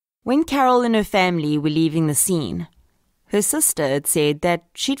 When Carol and her family were leaving the scene, her sister had said that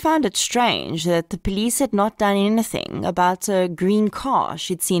she'd found it strange that the police had not done anything about a green car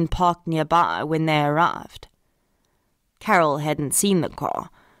she'd seen parked nearby when they arrived. Carol hadn't seen the car,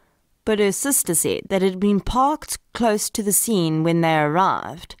 but her sister said that it had been parked close to the scene when they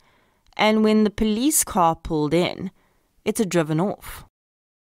arrived, and when the police car pulled in, it had driven off.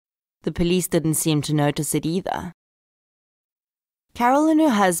 The police didn't seem to notice it either. Carol and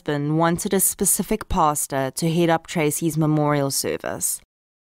her husband wanted a specific pastor to head up Tracey's memorial service,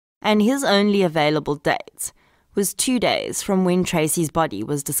 and his only available date was 2 days from when Tracey's body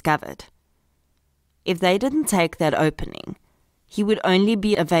was discovered. If they didn't take that opening, he would only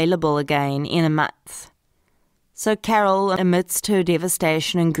be available again in a month. So Carol, amidst her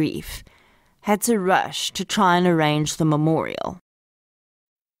devastation and grief, had to rush to try and arrange the memorial.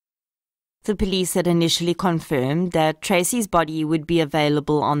 The police had initially confirmed that Tracey's body would be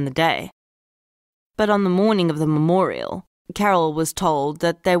available on the day. But on the morning of the memorial, Carol was told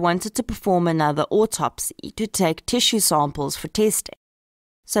that they wanted to perform another autopsy to take tissue samples for testing,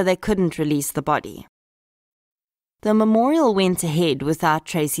 so they couldn't release the body. The memorial went ahead without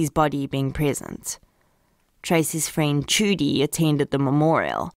Tracey's body being present. Tracey's friend Trudy attended the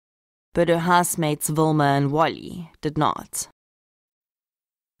memorial, but her housemates Vilma and Wally did not.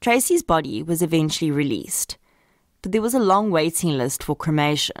 Tracey's body was eventually released, but there was a long waiting list for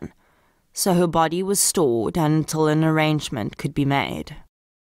cremation, so her body was stored until an arrangement could be made.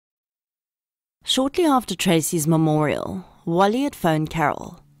 Shortly after Tracey's memorial, Wally had phoned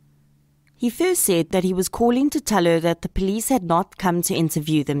Carol. He first said that he was calling to tell her that the police had not come to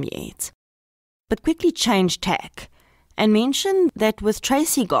interview them yet, but quickly changed tack and mentioned that with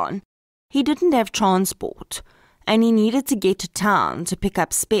Tracey gone, he didn't have transport, and he needed to get to town to pick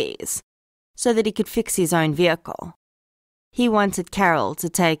up spares so that he could fix his own vehicle. He wanted Carol to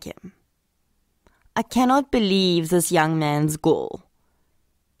take him. I cannot believe this young man's gall.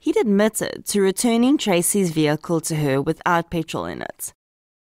 He'd admitted to returning Tracey's vehicle to her without petrol in it.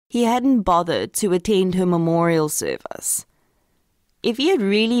 He hadn't bothered to attend her memorial service. If he had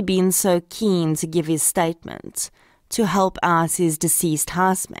really been so keen to give his statement to help out his deceased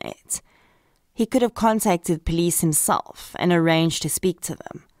housemate, he could have contacted police himself and arranged to speak to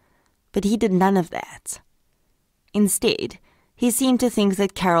them, but he did none of that. Instead, he seemed to think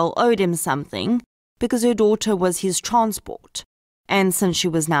that Carol owed him something because her daughter was his transport, and since she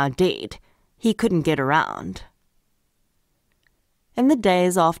was now dead, he couldn't get around. In the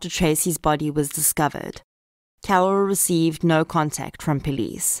days after Tracey's body was discovered, Carol received no contact from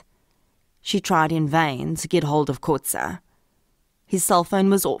police. She tried in vain to get hold of Kotza. His cell phone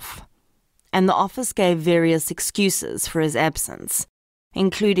was off, and the office gave various excuses for his absence,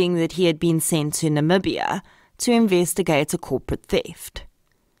 including that he had been sent to Namibia to investigate a corporate theft.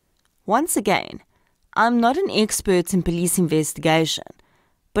 Once again, I'm not an expert in police investigation,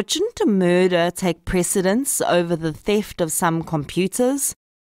 but shouldn't a murder take precedence over the theft of some computers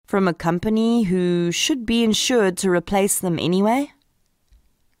from a company who should be insured to replace them anyway?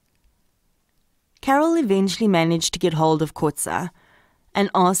 Carol eventually managed to get hold of Kotza and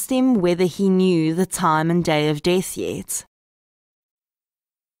asked him whether he knew the time and day of death yet.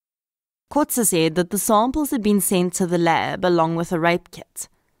 Kotza said that the samples had been sent to the lab along with a rape kit,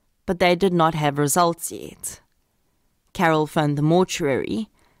 but they did not have results yet. Carol phoned the mortuary,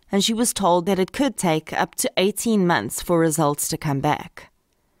 and she was told that it could take up to 18 months for results to come back.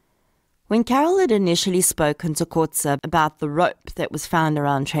 When Carol had initially spoken to Kotza about the rope that was found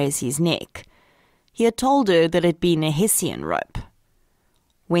around Tracey's neck, he had told her that it had been a Hessian rope.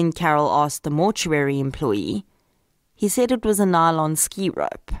 When Carol asked the mortuary employee, he said it was a nylon ski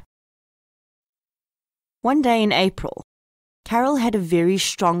rope. One day in April, Carol had a very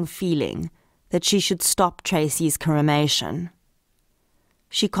strong feeling that she should stop Tracey's cremation.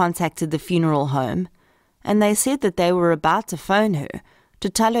 She contacted the funeral home, and they said that they were about to phone her to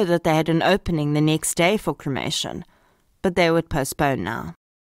tell her that they had an opening the next day for cremation, but they would postpone now.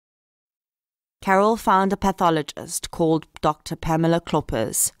 Carol found a pathologist called Dr. Pamela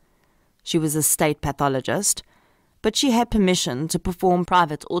Kloppers. She was a state pathologist, but she had permission to perform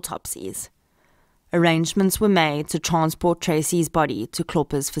private autopsies. Arrangements were made to transport Tracey's body to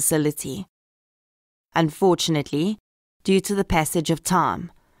Kloppers' facility. Unfortunately, due to the passage of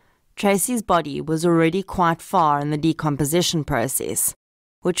time, Tracey's body was already quite far in the decomposition process,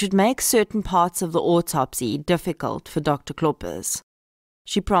 which would make certain parts of the autopsy difficult for Dr. Kloppers.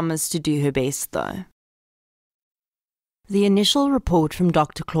 She promised to do her best, though. The initial report from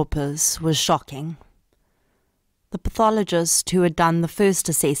Dr. Kloppers was shocking. The pathologist who had done the first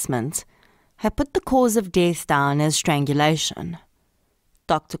assessment had put the cause of death down as strangulation.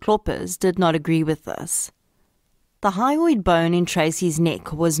 Dr. Kloppers did not agree with this. The hyoid bone in Tracey's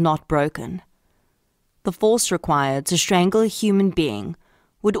neck was not broken. The force required to strangle a human being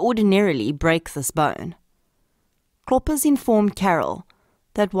would ordinarily break this bone. Kloppers informed Carol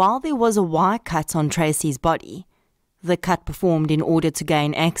that while there was a Y cut on Tracey's body, the cut performed in order to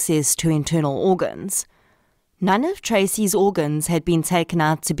gain access to internal organs, none of Tracey's organs had been taken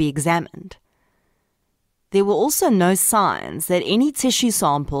out to be examined. There were also no signs that any tissue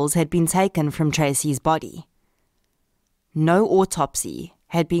samples had been taken from Tracey's body. No autopsy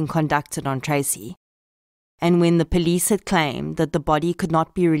had been conducted on Tracey, and when the police had claimed that the body could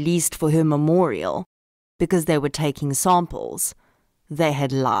not be released for her memorial because they were taking samples, they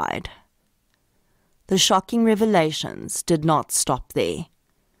had lied. The shocking revelations did not stop there.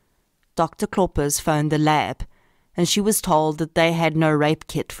 Dr. Kloppers phoned the lab, and she was told that they had no rape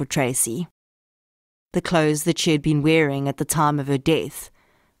kit for Tracey. The clothes that she had been wearing at the time of her death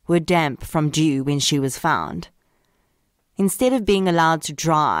were damp from dew when she was found. Instead of being allowed to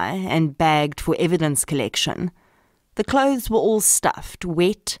dry and bagged for evidence collection, the clothes were all stuffed,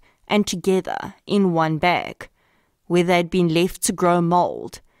 wet, and together in one bag, where they'd been left to grow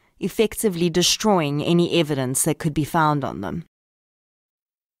mold, effectively destroying any evidence that could be found on them.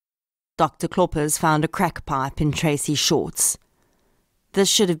 Dr. Kloppers found a crack pipe in Tracey's shorts. This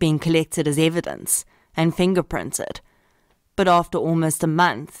should have been collected as evidence and fingerprinted, but after almost a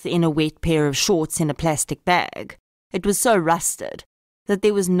month in a wet pair of shorts in a plastic bag, it was so rusted that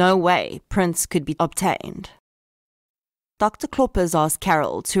there was no way prints could be obtained. Dr. Kloppers asked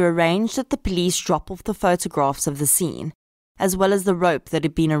Carol to arrange that the police drop off the photographs of the scene, as well as the rope that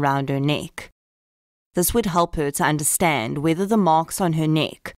had been around her neck. This would help her to understand whether the marks on her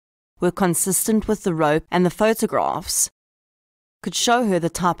neck were consistent with the rope, and the photographs could show her the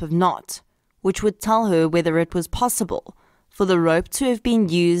type of knot, which would tell her whether it was possible for the rope to have been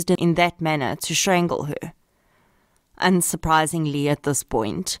used in that manner to strangle her. Unsurprisingly at this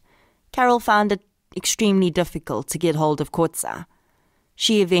point, Carol found it extremely difficult to get hold of Kotza.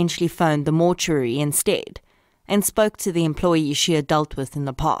 She eventually phoned the mortuary instead and spoke to the employee she had dealt with in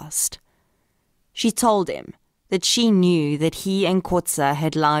the past. She told him that she knew that he and Kotza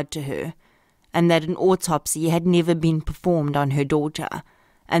had lied to her and that an autopsy had never been performed on her daughter,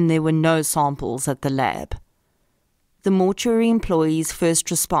 and there were no samples at the lab. The mortuary employee's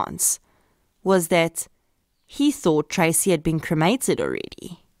first response was that he thought Tracey had been cremated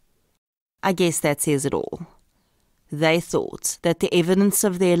already. I guess that says it all. They thought that the evidence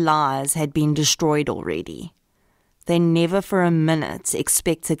of their lies had been destroyed already. They never for a minute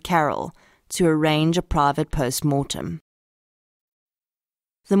expected Carol to arrange a private post-mortem.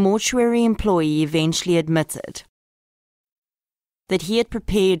 The mortuary employee eventually admitted that he had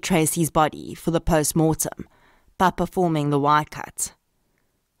prepared Tracey's body for the post-mortem by performing the Y cut.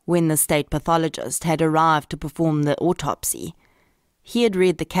 When the state pathologist had arrived to perform the autopsy, he had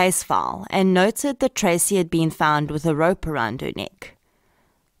read the case file and noted that Tracey had been found with a rope around her neck.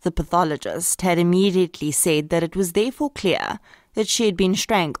 The pathologist had immediately said that it was therefore clear that she had been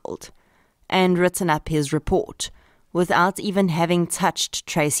strangled, and written up his report without even having touched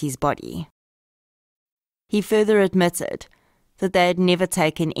Tracey's body. He further admitted that they had never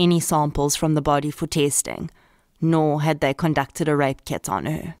taken any samples from the body for testing, nor had they conducted a rape kit on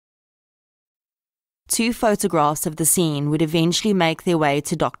her. 2 photographs of the scene would eventually make their way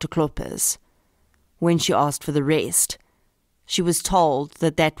to Dr. Kloppers. When she asked for the rest, she was told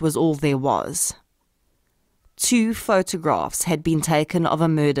that that was all there was. 2 photographs had been taken of a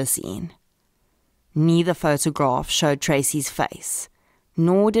murder scene. Neither photograph showed Tracey's face,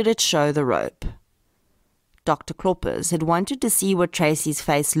 nor did it show the rope. Dr. Kloppers had wanted to see what Tracey's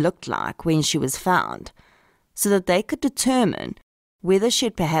face looked like when she was found, so that they could determine whether she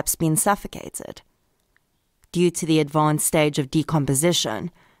had perhaps been suffocated. Due to the advanced stage of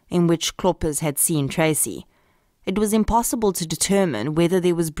decomposition in which Kloppers had seen Tracey, it was impossible to determine whether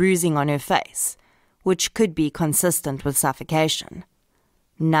there was bruising on her face, which could be consistent with suffocation.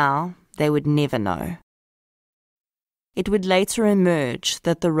 Now they would never know. It would later emerge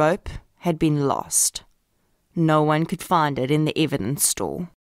that the rope had been lost. No one could find it in the evidence store.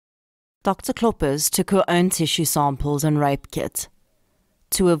 Dr. Kloppers took her own tissue samples and rape kit.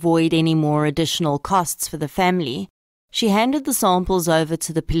 To avoid any more additional costs for the family, she handed the samples over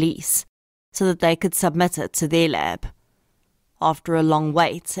to the police so that they could submit it to their lab. After a long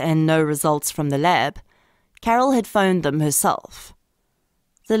wait and no results from the lab, Carol had phoned them herself.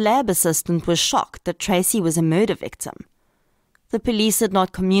 The lab assistant was shocked that Tracey was a murder victim, the police had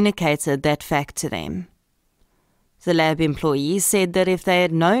not communicated that fact to them. The lab employee said that if they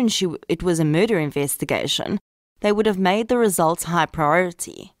had known it was a murder investigation, they would have made the results high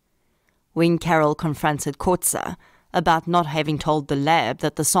priority. When Carol confronted Kotza about not having told the lab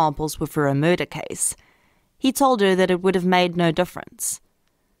that the samples were for a murder case, he told her that it would have made no difference.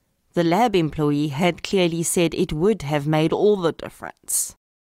 The lab employee had clearly said it would have made all the difference.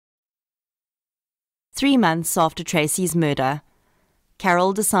 3 months after Tracey's murder,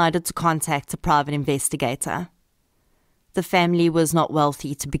 Carol decided to contact a private investigator. The family was not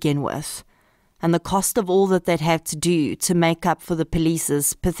wealthy to begin with, and the cost of all that they'd have to do to make up for the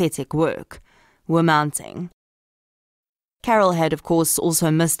police's pathetic work were mounting. Carol had, of course, also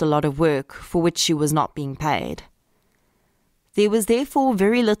missed a lot of work for which she was not being paid. There was therefore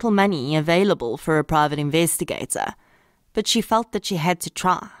very little money available for a private investigator, but she felt that she had to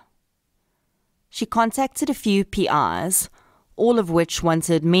try. She contacted a few PIs, all of which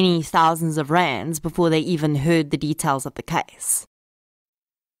wanted many thousands of rands before they even heard the details of the case.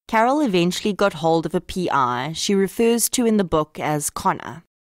 Carol eventually got hold of a PI she refers to in the book as Connor.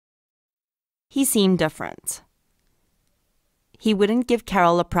 He seemed different. He wouldn't give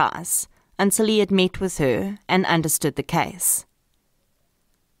Carol a price until he had met with her and understood the case.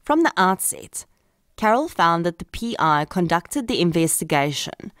 From the outset, Carol found that the PI conducted the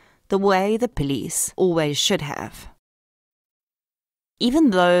investigation the way the police always should have.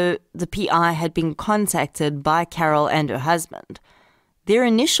 Even though the PI had been contacted by Carol and her husband, their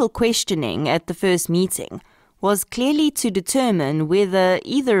initial questioning at the first meeting was clearly to determine whether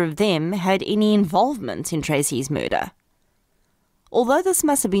either of them had any involvement in Tracey's murder. Although this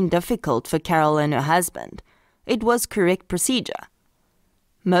must have been difficult for Carol and her husband, it was correct procedure.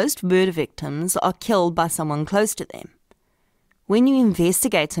 Most murder victims are killed by someone close to them. When you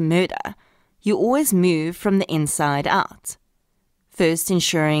investigate a murder, you always move from the inside out. First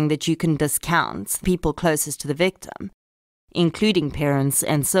ensuring that you can discount the people closest to the victim, including parents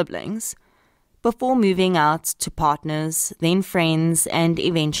and siblings, before moving out to partners, then friends, and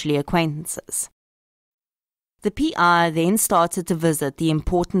eventually acquaintances. The PI then started to visit the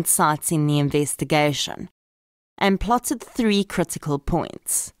important sites in the investigation and plotted 3 critical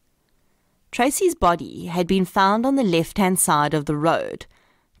points. Tracey's body had been found on the left-hand side of the road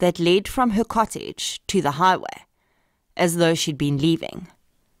that led from her cottage to the highway, as though she'd been leaving.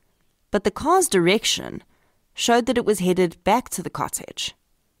 But the car's direction showed that it was headed back to the cottage.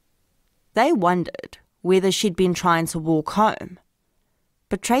 They wondered whether she'd been trying to walk home,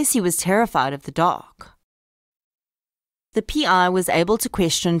 but Tracey was terrified of the dark. The PI was able to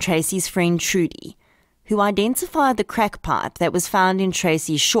question Tracey's friend Trudy, who identified the crack pipe that was found in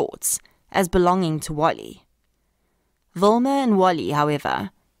Tracey's shorts as belonging to Wally. Vilma and Wally,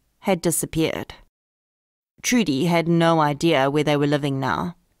 however, had disappeared. Trudy had no idea where they were living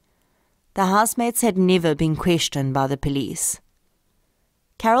now. The housemates had never been questioned by the police.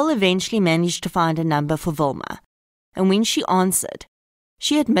 Carol eventually managed to find a number for Vilma, and when she answered,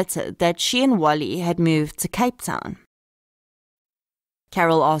 she admitted that she and Wally had moved to Cape Town.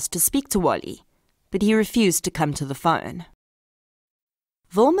 Carol asked to speak to Wally, but he refused to come to the phone.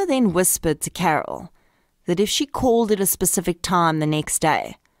 Vilma then whispered to Carol that if she called at a specific time the next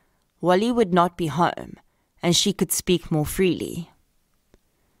day, Wally would not be home, and she could speak more freely.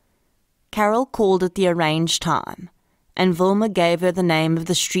 Carol called at the arranged time, and Vilma gave her the name of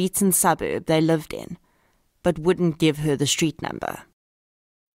the street and suburb they lived in, but wouldn't give her the street number.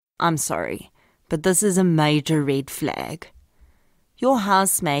 I'm sorry, but this is a major red flag. Your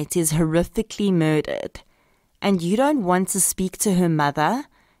housemate is horrifically murdered, and you don't want to speak to her mother,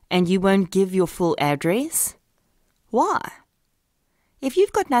 and you won't give your full address? Why? If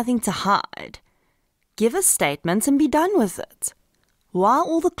you've got nothing to hide, give a statement and be done with it. Why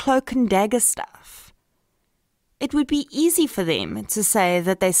all the cloak and dagger stuff? It would be easy for them to say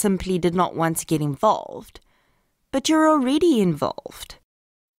that they simply did not want to get involved, but you're already involved.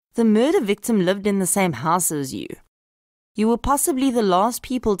 The murder victim lived in the same house as you. You were possibly the last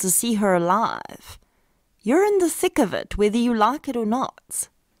people to see her alive. You're in the thick of it, whether you like it or not.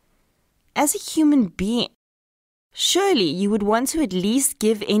 As a human being, surely you would want to at least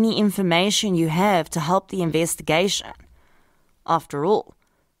give any information you have to help the investigation. After all,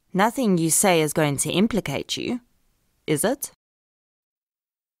 nothing you say is going to implicate you, is it?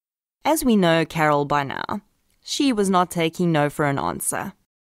 As we know Carol by now, she was not taking no for an answer.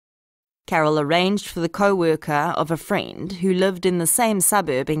 Carol arranged for the co-worker of a friend who lived in the same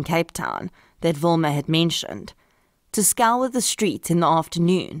suburb in Cape Town that Vilma had mentioned, to scour the street in the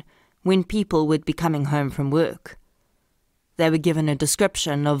afternoon when people would be coming home from work. They were given a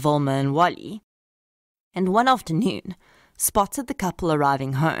description of Vilma and Wally, and one afternoon spotted the couple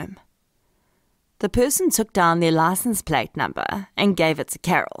arriving home. The person took down their license plate number and gave it to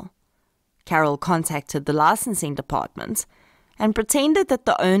Carol. Carol contacted the licensing department and pretended that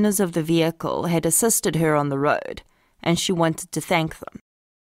the owners of the vehicle had assisted her on the road and she wanted to thank them.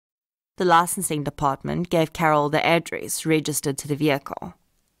 The licensing department gave Carol the address registered to the vehicle.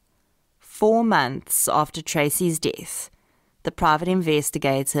 4 months after Tracey's death, the private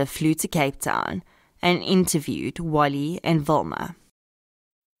investigator flew to Cape Town and interviewed Wally and Wilma.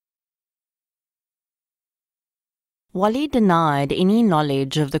 Wally denied any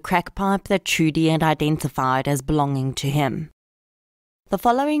knowledge of the crack pipe that Trudy had identified as belonging to him. The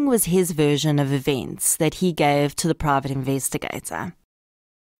following was his version of events that he gave to the private investigator.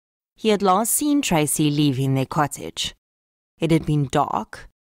 He had last seen Tracey leaving their cottage. It had been dark,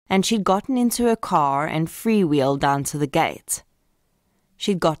 and she'd gotten into her car and freewheeled down to the gate.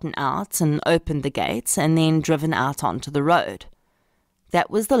 She'd gotten out and opened the gate and then driven out onto the road.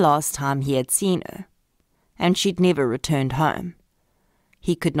 That was the last time he had seen her, and she'd never returned home.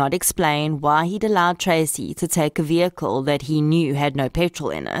 He could not explain why he'd allowed Tracey to take a vehicle that he knew had no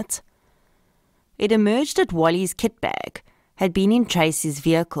petrol in it. It emerged that Wally's kit bag had been in Tracey's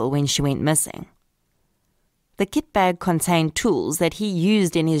vehicle when she went missing. The kit bag contained tools that he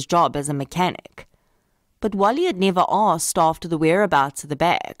used in his job as a mechanic, but Wally had never asked after the whereabouts of the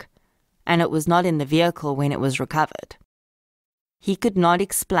bag, and it was not in the vehicle when it was recovered. He could not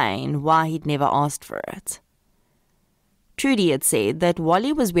explain why he'd never asked for it. Trudy had said that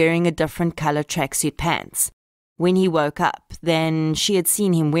Wally was wearing a different colour tracksuit pants when he woke up than she had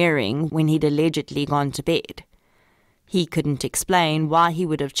seen him wearing when he'd allegedly gone to bed. He couldn't explain why he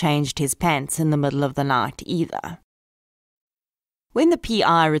would have changed his pants in the middle of the night either. When the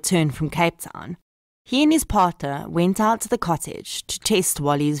PI returned from Cape Town, he and his partner went out to the cottage to test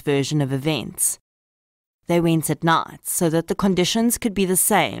Wally's version of events. They went at night so that the conditions could be the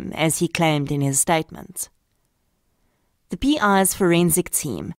same as he claimed in his statement. The PI's forensic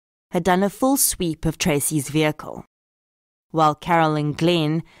team had done a full sweep of Tracey's vehicle. While Carol and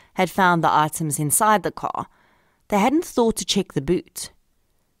Glenn had found the items inside the car, they hadn't thought to check the boot.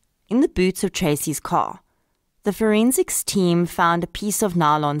 In the boot of Tracey's car, the forensics team found a piece of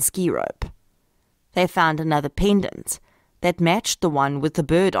nylon ski rope. They found another pendant that matched the one with the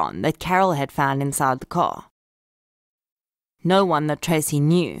bird on that Carol had found inside the car. No one that Tracey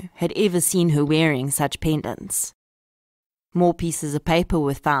knew had ever seen her wearing such pendants. More pieces of paper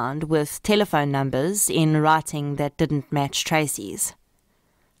were found with telephone numbers in writing that didn't match Tracey's.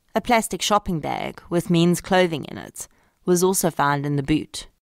 A plastic shopping bag with men's clothing in it was also found in the boot.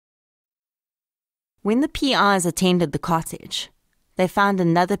 When the PIs attended the cottage, they found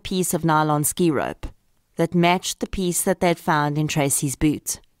another piece of nylon ski rope that matched the piece that they'd found in Tracey's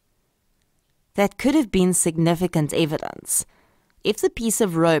boot. That could have been significant evidence if the piece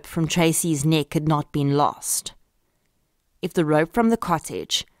of rope from Tracey's neck had not been lost. If the rope from the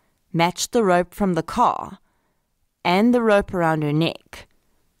cottage matched the rope from the car and the rope around her neck,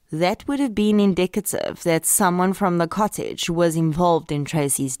 that would have been indicative that someone from the cottage was involved in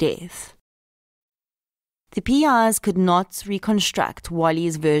Tracey's death. The PIs could not reconstruct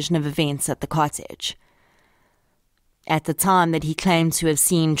Wally's version of events at the cottage. At the time that he claimed to have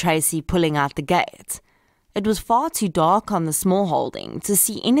seen Tracey pulling out the gate, it was far too dark on the small holding to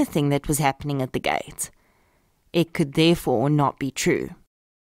see anything that was happening at the gate. It could therefore not be true.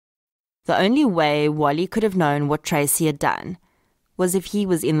 The only way Wally could have known what Tracey had done was if he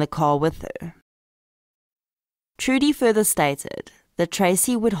was in the car with her. Trudy further stated that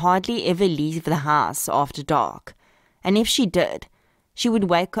Tracey would hardly ever leave the house after dark, and if she did, she would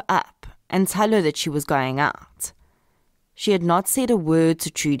wake her up and tell her that she was going out. She had not said a word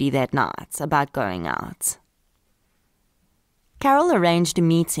to Trudy that night about going out. Carol arranged a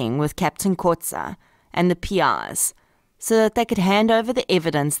meeting with Captain Kotza and the PIs so that they could hand over the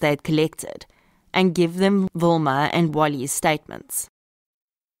evidence they had collected and give them Wilma and Wally's statements.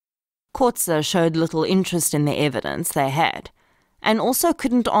 Kotza showed little interest in the evidence they had and also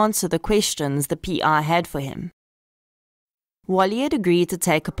couldn't answer the questions the PI had for him. Wally had agreed to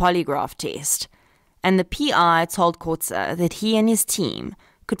take a polygraph test, and the PI told Kotza that he and his team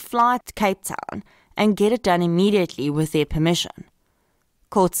could fly to Cape Town and get it done immediately with their permission.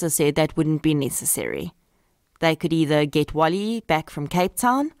 Kotza said that wouldn't be necessary. They could either get Wally back from Cape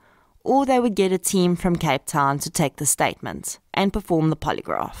Town, or they would get a team from Cape Town to take the statement and perform the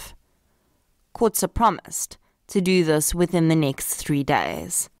polygraph. Kotza promised to do this within the next 3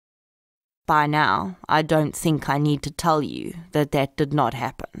 days. By now, I don't think I need to tell you that that did not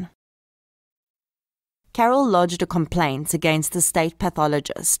happen. Carol lodged a complaint against the state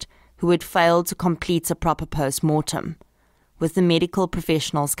pathologist who had failed to complete a proper post-mortem. with the Medical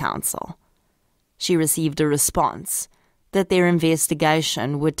Professionals Council. She received a response that their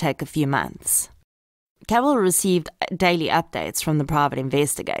investigation would take a few months. Carol received daily updates from the private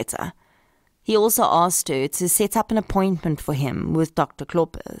investigator. He also asked her to set up an appointment for him with Dr.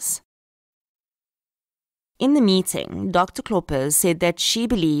 Kloppers. In the meeting, Dr. Kloppers said that she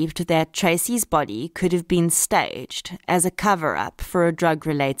believed that Tracey's body could have been staged as a cover-up for a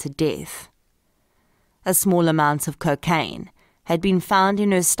drug-related death. A small amount of cocaine had been found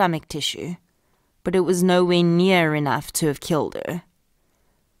in her stomach tissue, but it was nowhere near enough to have killed her.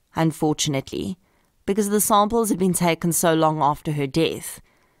 Unfortunately, because the samples had been taken so long after her death,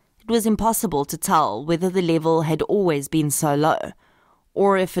 it was impossible to tell whether the level had always been so low,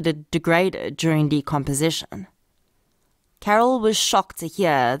 or if it had degraded during decomposition. Carol was shocked to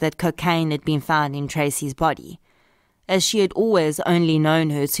hear that cocaine had been found in Tracey's body, as she had always only known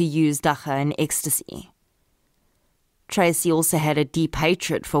her to use dagga and ecstasy. Tracey also had a deep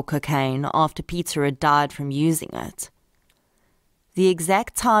hatred for cocaine after Peter had died from using it. The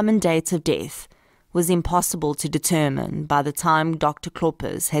exact time and date of death was impossible to determine by the time Dr.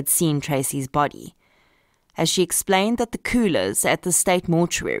 Kloppers had seen Tracey's body, as she explained that the coolers at the state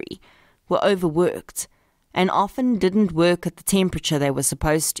mortuary were overworked and often didn't work at the temperature they were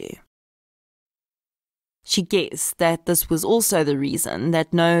supposed to. She guessed that this was also the reason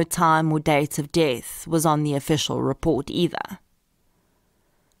that no time or date of death was on the official report either.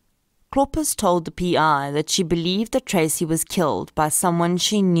 Kloppers told the PI that she believed that Tracey was killed by someone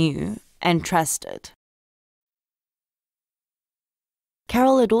she knew and trusted.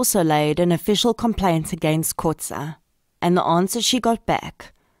 Carol had also laid an official complaint against Kotza, and the answer she got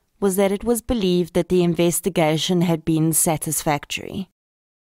back was that it was believed that the investigation had been satisfactory.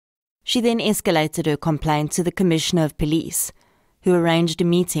 She then escalated her complaint to the Commissioner of Police, who arranged a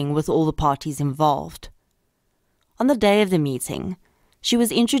meeting with all the parties involved. On the day of the meeting, she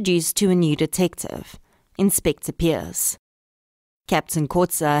was introduced to a new detective, Inspector Pierce. Captain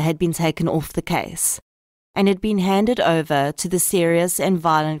Kotza had been taken off the case and had been handed over to the Serious and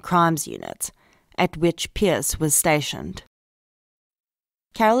Violent Crimes Unit, at which Pierce was stationed.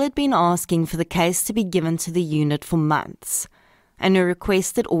 Carol had been asking for the case to be given to the unit for months, and her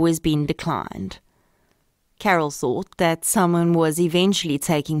request had always been declined. Carol thought that someone was eventually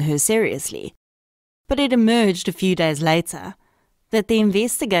taking her seriously, but it emerged a few days later that the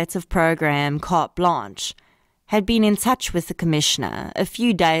investigative program Carte Blanche had been in touch with the commissioner a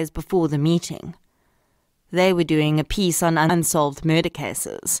few days before the meeting. They were doing a piece on unsolved murder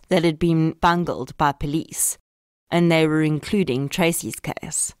cases that had been bungled by police, and they were including Tracey's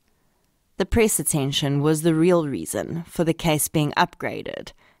case. The press attention was the real reason for the case being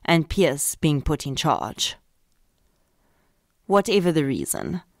upgraded and Pierce being put in charge. Whatever the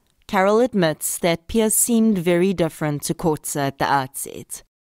reason, Carol admits that Pierce seemed very different to Kotza at the outset.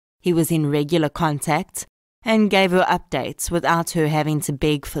 He was in regular contact and gave her updates without her having to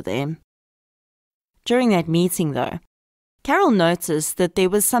beg for them. During that meeting, though, Carol noticed that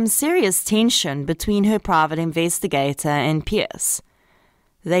there was some serious tension between her private investigator and Pierce.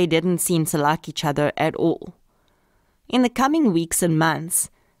 They didn't seem to like each other at all. In the coming weeks and months,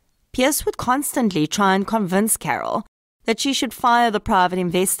 Pierce would constantly try and convince Carol that she should fire the private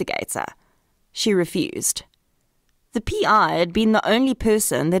investigator. She refused. The PI had been the only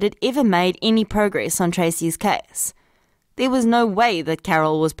person that had ever made any progress on Tracey's case. There was no way that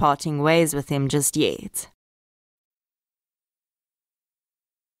Carol was parting ways with him just yet.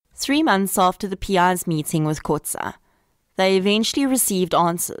 3 months after the PI's meeting with Kotza, they eventually received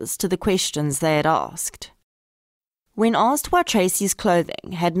answers to the questions they had asked. When asked why Tracey's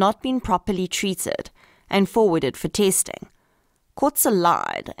clothing had not been properly treated and forwarded for testing, Kotza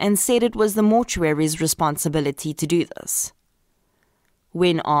lied and said it was the mortuary's responsibility to do this.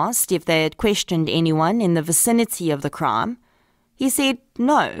 When asked if they had questioned anyone in the vicinity of the crime, he said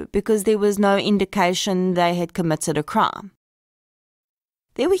no, because there was no indication they had committed a crime.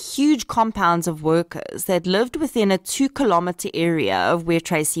 There were huge compounds of workers that lived within a 2-kilometer area of where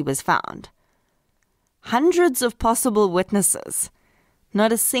Tracey was found. Hundreds of possible witnesses.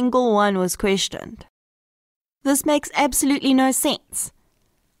 Not a single one was questioned. This makes absolutely no sense.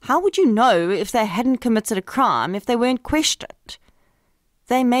 How would you know if they hadn't committed a crime if they weren't questioned?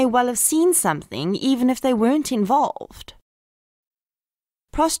 They may well have seen something even if they weren't involved.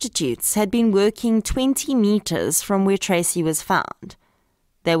 Prostitutes had been working 20 meters from where Tracey was found.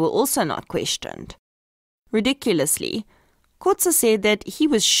 They were also not questioned. Ridiculously, Kotza said that he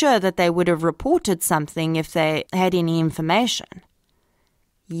was sure that they would have reported something if they had any information.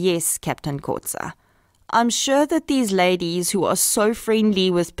 Yes, Captain Kotza, I'm sure that these ladies who are so friendly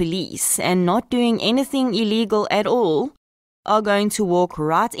with police and not doing anything illegal at all are going to walk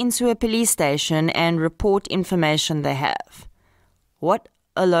right into a police station and report information they have. What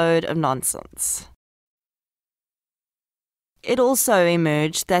a load of nonsense. It also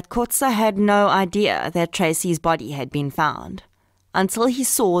emerged that Kotza had no idea that Tracey's body had been found, until he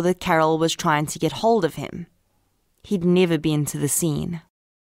saw that Carol was trying to get hold of him. He'd never been to the scene.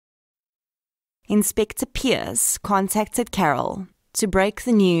 Inspector Pierce contacted Carol to break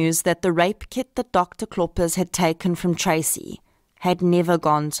the news that the rape kit that Dr. Kloppers had taken from Tracey had never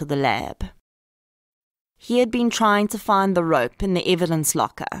gone to the lab. He had been trying to find the rope in the evidence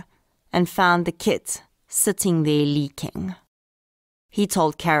locker and found the kit sitting there leaking. He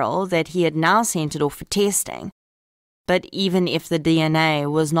told Carol that he had now sent it off for testing, but even if the DNA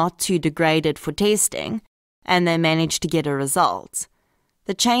was not too degraded for testing, and they managed to get a result,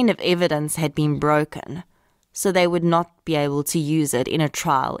 the chain of evidence had been broken, so they would not be able to use it in a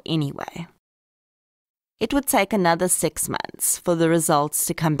trial anyway. It would take another 6 months for the results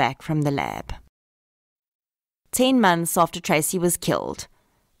to come back from the lab. 10 months after Tracey was killed,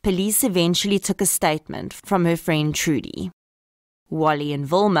 police eventually took a statement from her friend Trudy. Wally and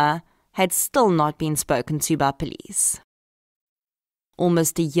Vilma had still not been spoken to by police.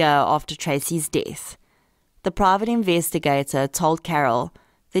 Almost a year after Tracey's death, the private investigator told Carol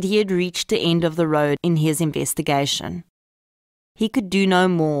that he had reached the end of the road in his investigation. He could do no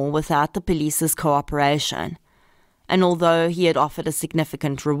more without the police's cooperation, and although he had offered a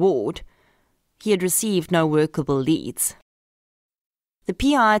significant reward, he had received no workable leads. The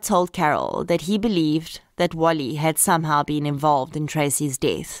PI told Carol that he believed that Wally had somehow been involved in Tracey's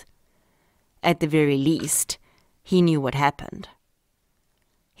death. At the very least, he knew what happened.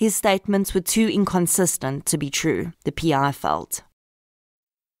 His statements were too inconsistent to be true, the PI felt.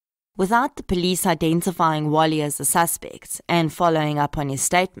 Without the police identifying Wally as a suspect and following up on his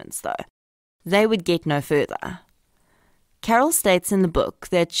statements, though, they would get no further. Carol states in the book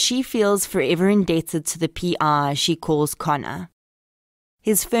that she feels forever indebted to the PI she calls Connor.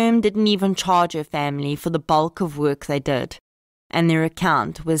 His firm didn't even charge her family for the bulk of work they did, and their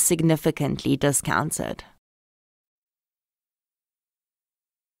account was significantly discounted.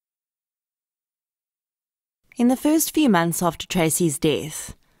 In the first few months after Tracey's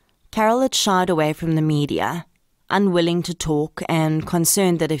death, Carol had shied away from the media, unwilling to talk and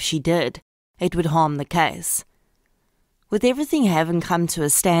concerned that if she did, it would harm the case. With everything having come to a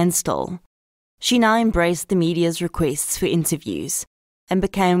standstill, she now embraced the media's requests for interviews and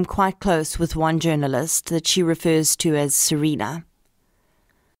became quite close with one journalist that she refers to as Serena.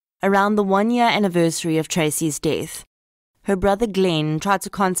 Around the 1-year anniversary of Tracey's death, her brother Glenn tried to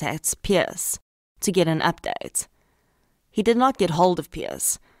contact Pierce to get an update. He did not get hold of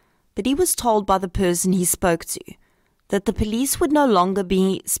Pierce, but he was told by the person he spoke to that the police would no longer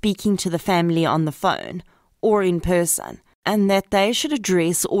be speaking to the family on the phone or in person, and that they should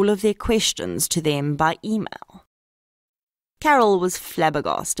address all of their questions to them by email. Carol was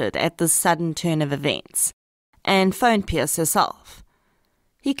flabbergasted at this sudden turn of events, and phoned Pierce herself.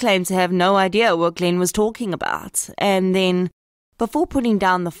 He claimed to have no idea what Glenn was talking about, and then, before putting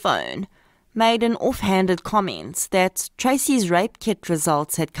down the phone, made an offhanded comment that Tracey's rape kit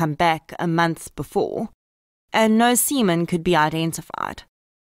results had come back a month before, and no semen could be identified.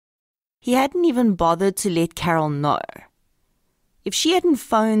 He hadn't even bothered to let Carol know. If she hadn't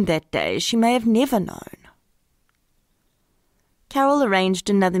phoned that day, she may have never known. Carol arranged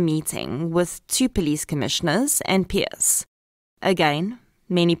another meeting with 2 police commissioners and Pierce. Again,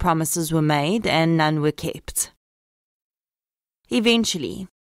 many promises were made and none were kept. Eventually,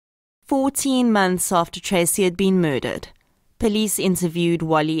 14 months after Tracey had been murdered, police interviewed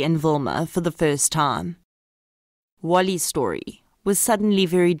Wally and Vilma for the first time. Wally's story was suddenly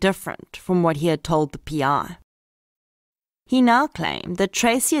very different from what he had told the PI. He now claimed that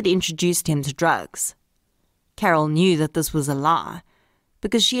Tracey had introduced him to drugs. Carol knew that this was a lie,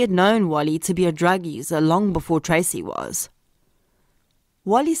 because she had known Wally to be a drug user long before Tracey was.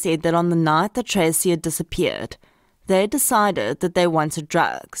 Wally said that on the night that Tracey had disappeared, they had decided that they wanted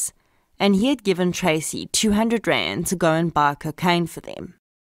drugs, and he had given Tracey 200 rand to go and buy cocaine for them.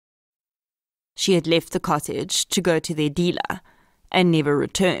 She had left the cottage to go to their dealer and never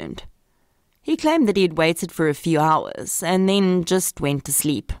returned. He claimed that he had waited for a few hours and then just went to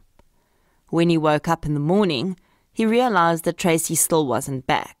sleep. When he woke up in the morning, he realized that Tracey still wasn't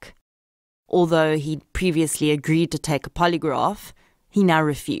back. Although he'd previously agreed to take a polygraph, he now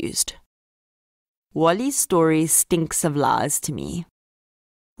refused. Wally's story stinks of lies to me.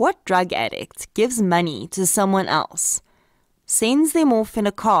 What drug addict gives money to someone else, sends them off in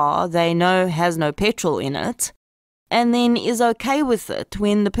a car they know has no petrol in it, and then is okay with it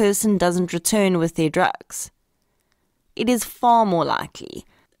when the person doesn't return with their drugs? it is far more likely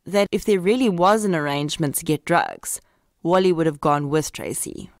that if there really was an arrangement to get drugs, Wally would have gone with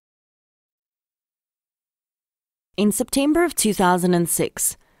Tracey. In September of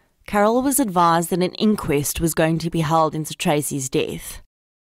 2006, Carol was advised that an inquest was going to be held into Tracey's death.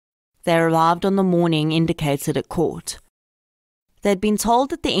 They arrived on the morning indicated at court. They'd been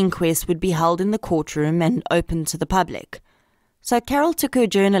told that the inquest would be held in the courtroom and open to the public, so Carol took her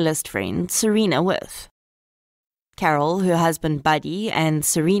journalist friend, Serena, with. Carol, her husband Buddy, and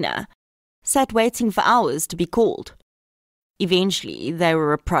Serena sat waiting for hours to be called. Eventually, they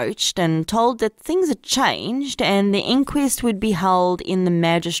were approached and told that things had changed and the inquest would be held in the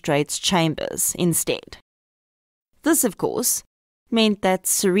magistrate's chambers instead. This, of course, meant that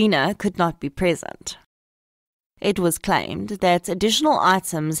Serena could not be present. It was claimed that additional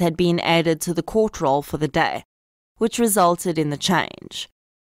items had been added to the court roll for the day, which resulted in the change.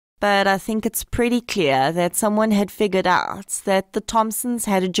 But I think it's pretty clear that someone had figured out that the Thompsons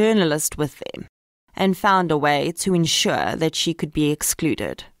had a journalist with them and found a way to ensure that she could be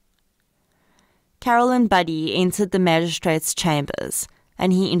excluded. Carol and Buddy entered the magistrate's chambers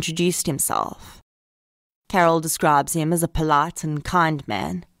and he introduced himself. Carol describes him as a polite and kind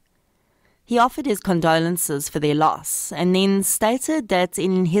man. He offered his condolences for their loss and then stated that,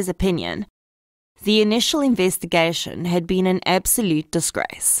 in his opinion, the initial investigation had been an absolute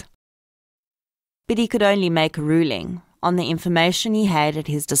disgrace. But he could only make a ruling on the information he had at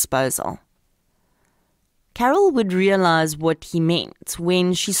his disposal. Carol would realize what he meant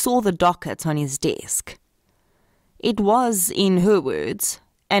when she saw the docket on his desk. It was, in her words,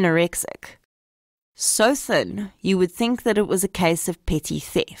 anorexic. So thin, you would think that it was a case of petty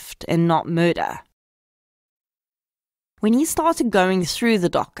theft and not murder. When he started going through the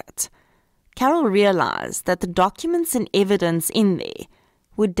docket, Carol realized that the documents and evidence in there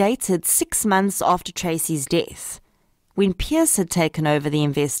were dated 6 months after Tracey's death, when Pierce had taken over the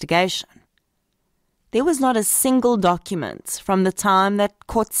investigation. There was not a single document from the time that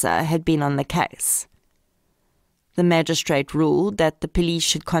Kotza had been on the case. The magistrate ruled that the police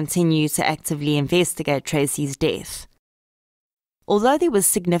should continue to actively investigate Tracey's death. Although there was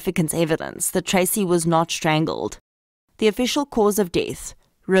significant evidence that Tracey was not strangled, the official cause of death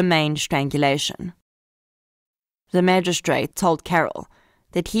remained strangulation. The magistrate told Carol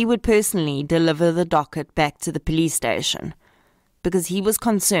that he would personally deliver the docket back to the police station because he was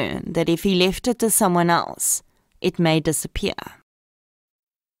concerned that if he left it to someone else, it may disappear.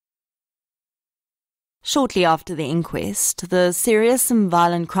 Shortly after the inquest, the Serious and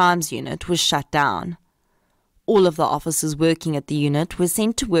Violent Crimes Unit was shut down. All of the officers working at the unit were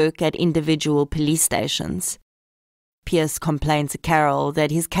sent to work at individual police stations. Pierce complained to Carol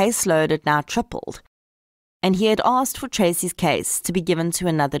that his caseload had now tripled, and he had asked for Tracey's case to be given to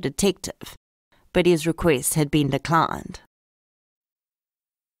another detective, but his request had been declined.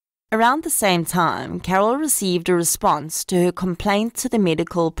 Around the same time, Carol received a response to her complaint to the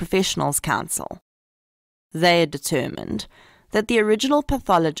Medical Professionals Council. They had determined that the original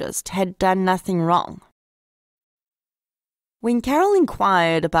pathologist had done nothing wrong. When Carol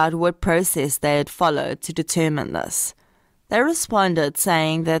inquired about what process they had followed to determine this, they responded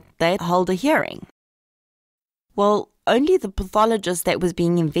saying that they'd held a hearing. Well, only the pathologist that was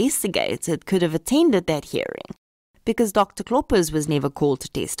being investigated could have attended that hearing, because Dr. Kloppers was never called to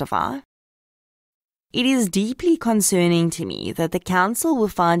testify. It is deeply concerning to me that the council will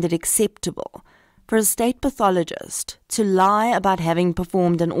find it acceptable for a state pathologist to lie about having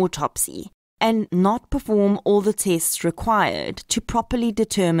performed an autopsy and not perform all the tests required to properly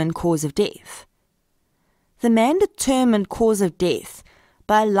determine cause of death. The man determined cause of death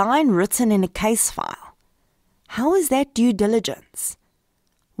by a line written in a case file. How is that due diligence?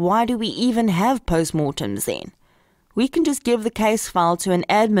 Why do we even have postmortems then? We can just give the case file to an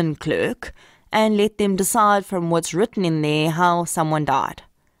admin clerk and let them decide from what's written in there how someone died.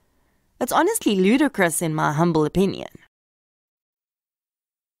 It's honestly ludicrous in my humble opinion.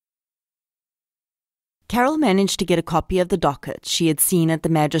 Carol managed to get a copy of the docket she had seen at the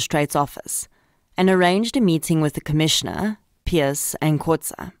magistrate's office and arranged a meeting with the commissioner, Pierce, and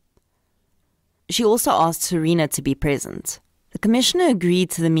Kotza. She also asked Serena to be present. The commissioner agreed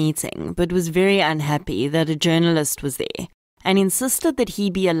to the meeting but was very unhappy that a journalist was there and insisted that he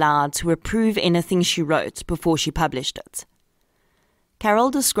be allowed to approve anything she wrote before she published it.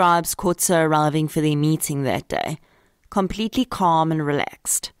 Carol describes Kotza arriving for their meeting that day, completely calm and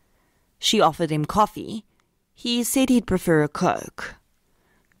relaxed. She offered him coffee. He said he'd prefer a Coke.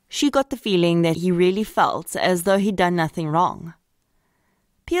 She got the feeling that he really felt as though he'd done nothing wrong.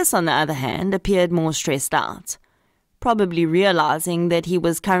 Pierce, on the other hand, appeared more stressed out. probably realizing that he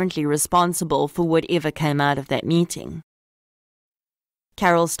was currently responsible for whatever came out of that meeting.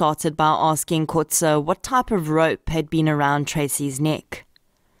 Carol started by asking Kotze what type of rope had been around Tracey's neck.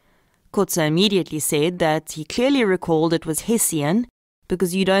 Kotze immediately said that he clearly recalled it was Hessian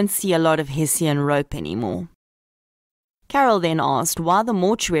because you don't see a lot of Hessian rope anymore. Carol then asked why the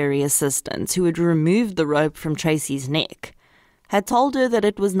mortuary assistant who had removed the rope from Tracey's neck had told her that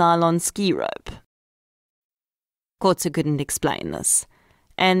it was nylon ski rope. Kotze couldn't explain this,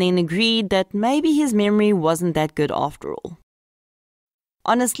 and then agreed that maybe his memory wasn't that good after all.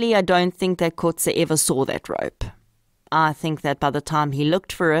 Honestly, I don't think that Kotze ever saw that rope. I think that by the time he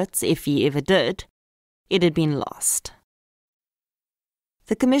looked for it, if he ever did, it had been lost.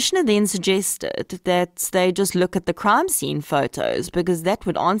 The commissioner then suggested that they just look at the crime scene photos because that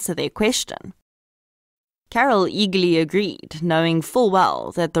would answer their question. Carol eagerly agreed, knowing full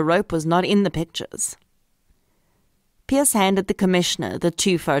well that the rope was not in the pictures. Pierce handed the commissioner the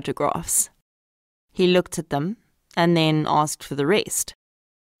 2 photographs. He looked at them and then asked for the rest.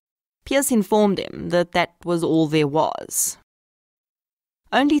 Pierce informed him that that was all there was.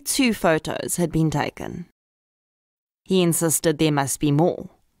 Only 2 photos had been taken. He insisted there must be more.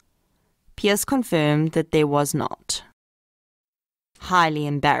 Pierce confirmed that there was not. Highly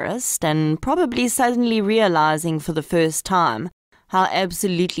embarrassed and probably suddenly realizing for the first time how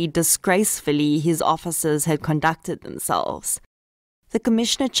absolutely disgracefully his officers had conducted themselves, the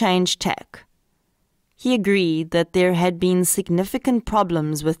commissioner changed tack. He agreed that there had been significant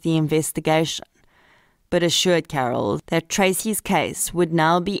problems with the investigation, but assured Carol that Tracey's case would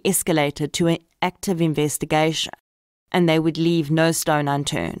now be escalated to an active investigation, and they would leave no stone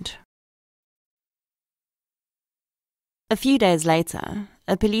unturned. A few days later,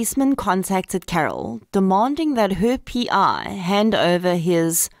 a policeman contacted Carol demanding that her PI hand over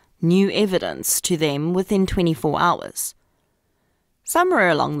his new evidence to them within 24 hours. Somewhere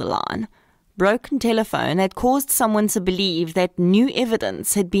along the line, broken telephone had caused someone to believe that new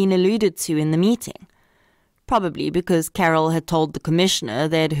evidence had been alluded to in the meeting, probably because Carol had told the commissioner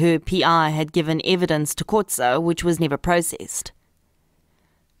that her PI had given evidence to Kotze which was never processed.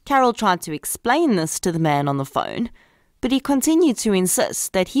 Carol tried to explain this to the man on the phone, but he continued to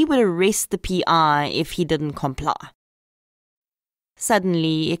insist that he would arrest the PI if he didn't comply.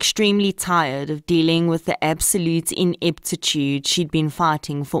 Suddenly, extremely tired of dealing with the absolute ineptitude she'd been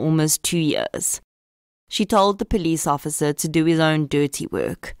fighting for almost 2 years, she told the police officer to do his own dirty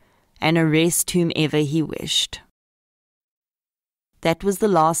work and arrest whomever he wished. That was the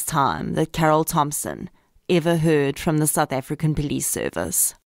last time that Carol Thompson ever heard from the South African Police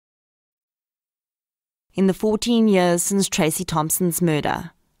Service. In the 14 years since Tracey Thompson's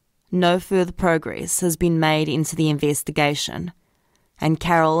murder, no further progress has been made into the investigation, and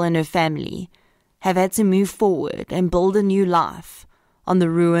Carol and her family have had to move forward and build a new life on the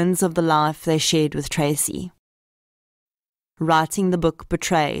ruins of the life they shared with Tracey. Writing the book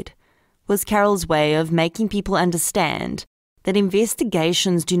Betrayed was Carol's way of making people understand that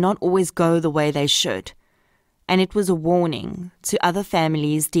investigations do not always go the way they should, and it was a warning to other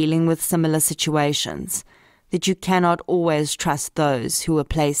families dealing with similar situations that you cannot always trust those who are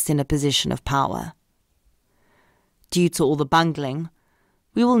placed in a position of power. Due to all the bungling,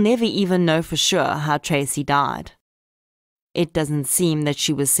 we will never even know for sure how Tracey died. It doesn't seem that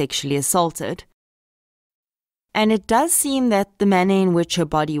she was sexually assaulted, and it does seem that the manner in which her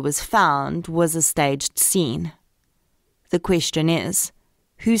body was found was a staged scene. The question is,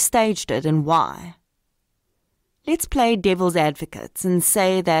 who staged it and why? Let's play devil's advocate and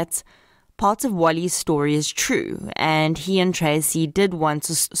say that part of Wally's story is true and he and Tracey did want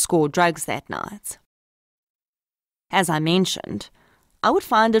to score drugs that night. As I mentioned, I would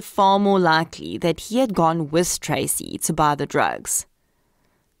find it far more likely that he had gone with Tracey to buy the drugs.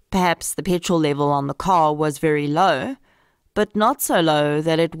 Perhaps the petrol level on the car was very low, but not so low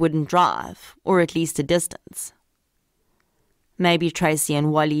that it wouldn't drive, or at least a distance. Maybe Tracey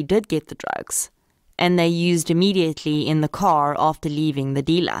and Wally did get the drugs, and they used immediately in the car after leaving the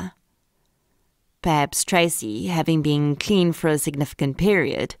dealer. Perhaps Tracey, having been clean for a significant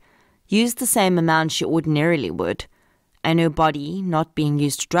period, used the same amount she ordinarily would, and her body, not being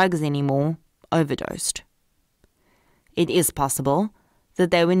used to drugs anymore, overdosed. It is possible that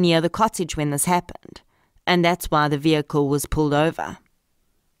they were near the cottage when this happened, and that's why the vehicle was pulled over.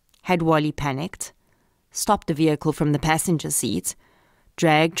 Had Wally panicked, stopped the vehicle from the passenger seat,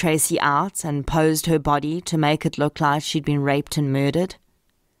 dragged Tracey out and posed her body to make it look like she'd been raped and murdered?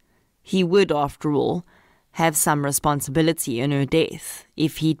 He would, after all, have some responsibility in her death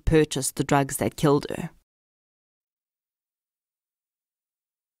if he'd purchased the drugs that killed her.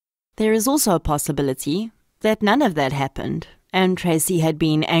 There is also a possibility that none of that happened, and Tracey had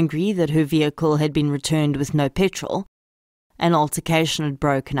been angry that her vehicle had been returned with no petrol. An altercation had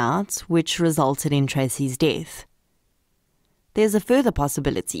broken out, which resulted in Tracey's death. There's a further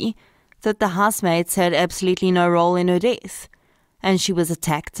possibility that the housemates had absolutely no role in her death, and she was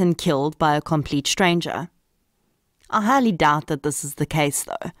attacked and killed by a complete stranger. I highly doubt that this is the case,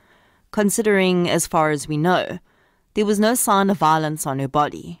 though, considering, as far as we know, there was no sign of violence on her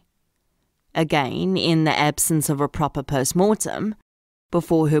body. Again, in the absence of a proper post-mortem,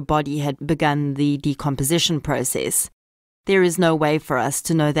 before her body had begun the decomposition process, there is no way for us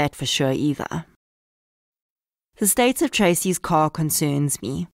to know that for sure either. The state of Tracey's car concerns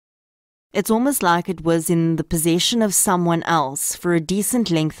me. It's almost like it was in the possession of someone else for a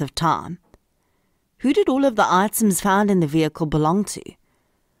decent length of time. Who did all of the items found in the vehicle belong to?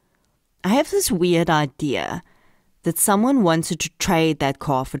 I have this weird idea that someone wanted to trade that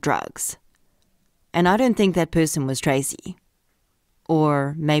car for drugs. And I don't think that person was Tracey.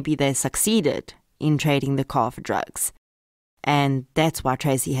 Or maybe they succeeded in trading the car for drugs, and that's why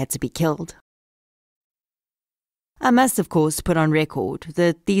Tracey had to be killed. I must, of course, put on record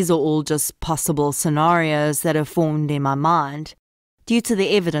that these are all just possible scenarios that have formed in my mind due to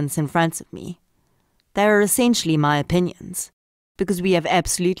the evidence in front of me. They are essentially my opinions, because we have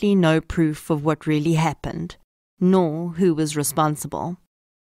absolutely no proof of what really happened, nor who was responsible.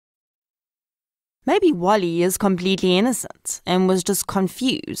 Maybe Wally is completely innocent and was just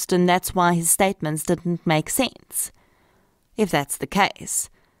confused, and that's why his statements didn't make sense. If that's the case,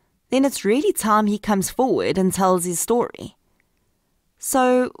 then it's really time he comes forward and tells his story.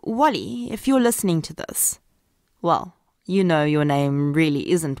 So, Wally, if you're listening to this, well, you know your name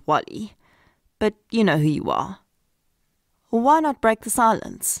really isn't Wally, but you know who you are. Why not break the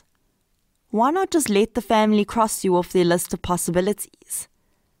silence? Why not just let the family cross you off their list of possibilities?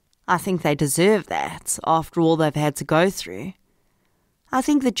 I think they deserve that, after all they've had to go through. I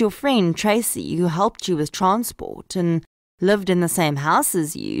think that your friend Tracey, who helped you with transport and lived in the same house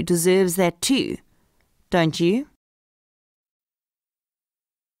as you, deserves that too, don't you?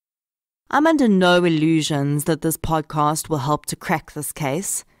 I'm under no illusions that this podcast will help to crack this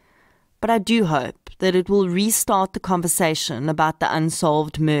case, but I do hope that it will restart the conversation about the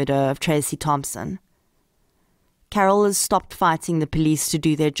unsolved murder of Tracey Thompson. Carol has stopped fighting the police to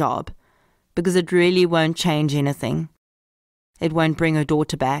do their job, because it really won't change anything. It won't bring her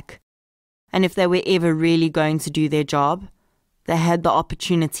daughter back, and if they were ever really going to do their job, they had the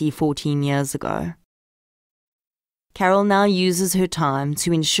opportunity 14 years ago. Carol now uses her time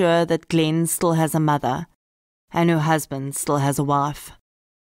to ensure that Glenn still has a mother, and her husband still has a wife.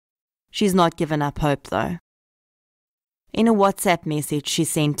 She's not given up hope, though. In a WhatsApp message she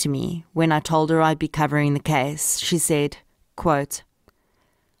sent to me when I told her I'd be covering the case, she said, quote,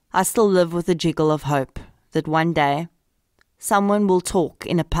 "I still live with a jiggle of hope that one day someone will talk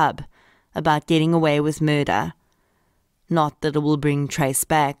in a pub about getting away with murder. Not that it will bring Trace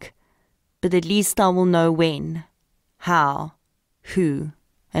back, but at least I will know when, how, who,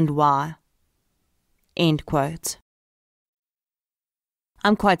 and why." End quote.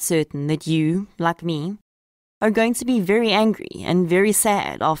 I'm quite certain that you, like me, are going to be very angry and very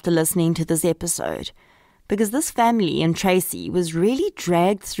sad after listening to this episode, because this family and Tracey was really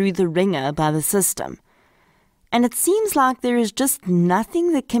dragged through the ringer by the system, and it seems like there is just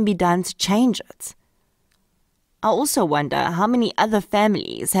nothing that can be done to change it. I also wonder how many other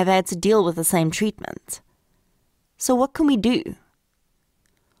families have had to deal with the same treatment. So what can we do?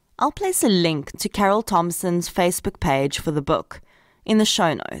 I'll place a link to Carol Thompson's Facebook page for the book in the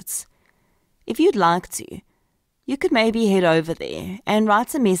show notes. If you'd like to, you could maybe head over there and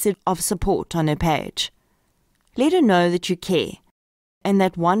write a message of support on her page. Let her know that you care and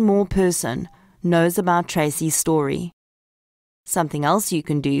that one more person knows about Tracey's story. Something else you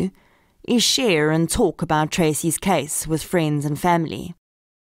can do is share and talk about Tracey's case with friends and family.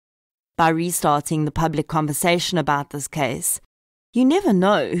 By restarting the public conversation about this case, you never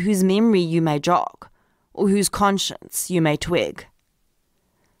know whose memory you may jog or whose conscience you may twig.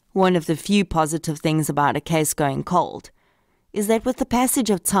 One of the few positive things about a case going cold is that with the passage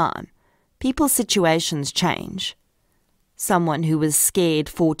of time, people's situations change. Someone who was scared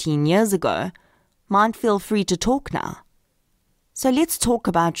 14 years ago might feel free to talk now. So let's talk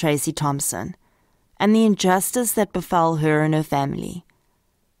about Tracey Thompson and the injustice that befell her and her family.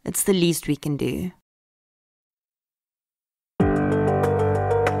 It's the least we can do.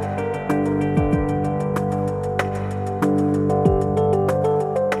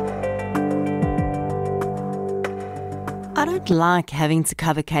 I don't like having to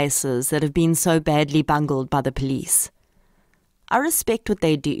cover cases that have been so badly bungled by the police. I respect what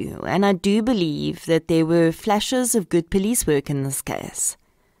they do, and I do believe that there were flashes of good police work in this case.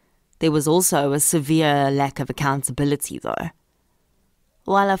 There was also a severe lack of accountability, though.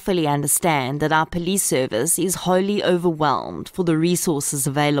 While I fully understand that our police service is wholly overwhelmed for the resources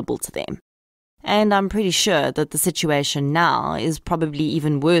available to them, and I'm pretty sure that the situation now is probably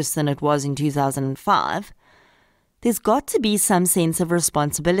even worse than it was in 2005, there's got to be some sense of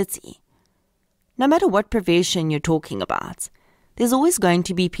responsibility. No matter what profession you're talking about, there's always going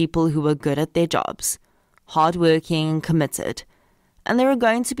to be people who are good at their jobs, hardworking and committed, and there are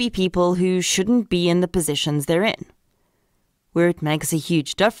going to be people who shouldn't be in the positions they're in. Where it makes a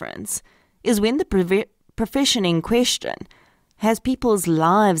huge difference is when the profession in question has people's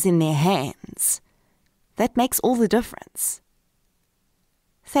lives in their hands. That makes all the difference.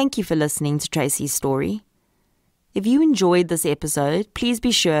 Thank you for listening to Tracey's story. If you enjoyed this episode, please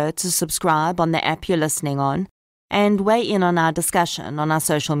be sure to subscribe on the app you're listening on and weigh in on our discussion on our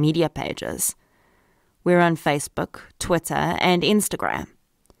social media pages. We're on Facebook, Twitter, and Instagram.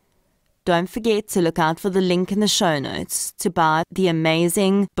 Don't forget to look out for the link in the show notes to buy the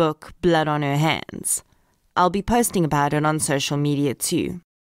amazing book Blood on Her Hands. I'll be posting about it on social media too.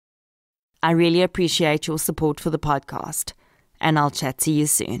 I really appreciate your support for the podcast, and I'll chat to you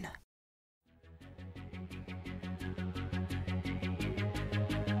soon.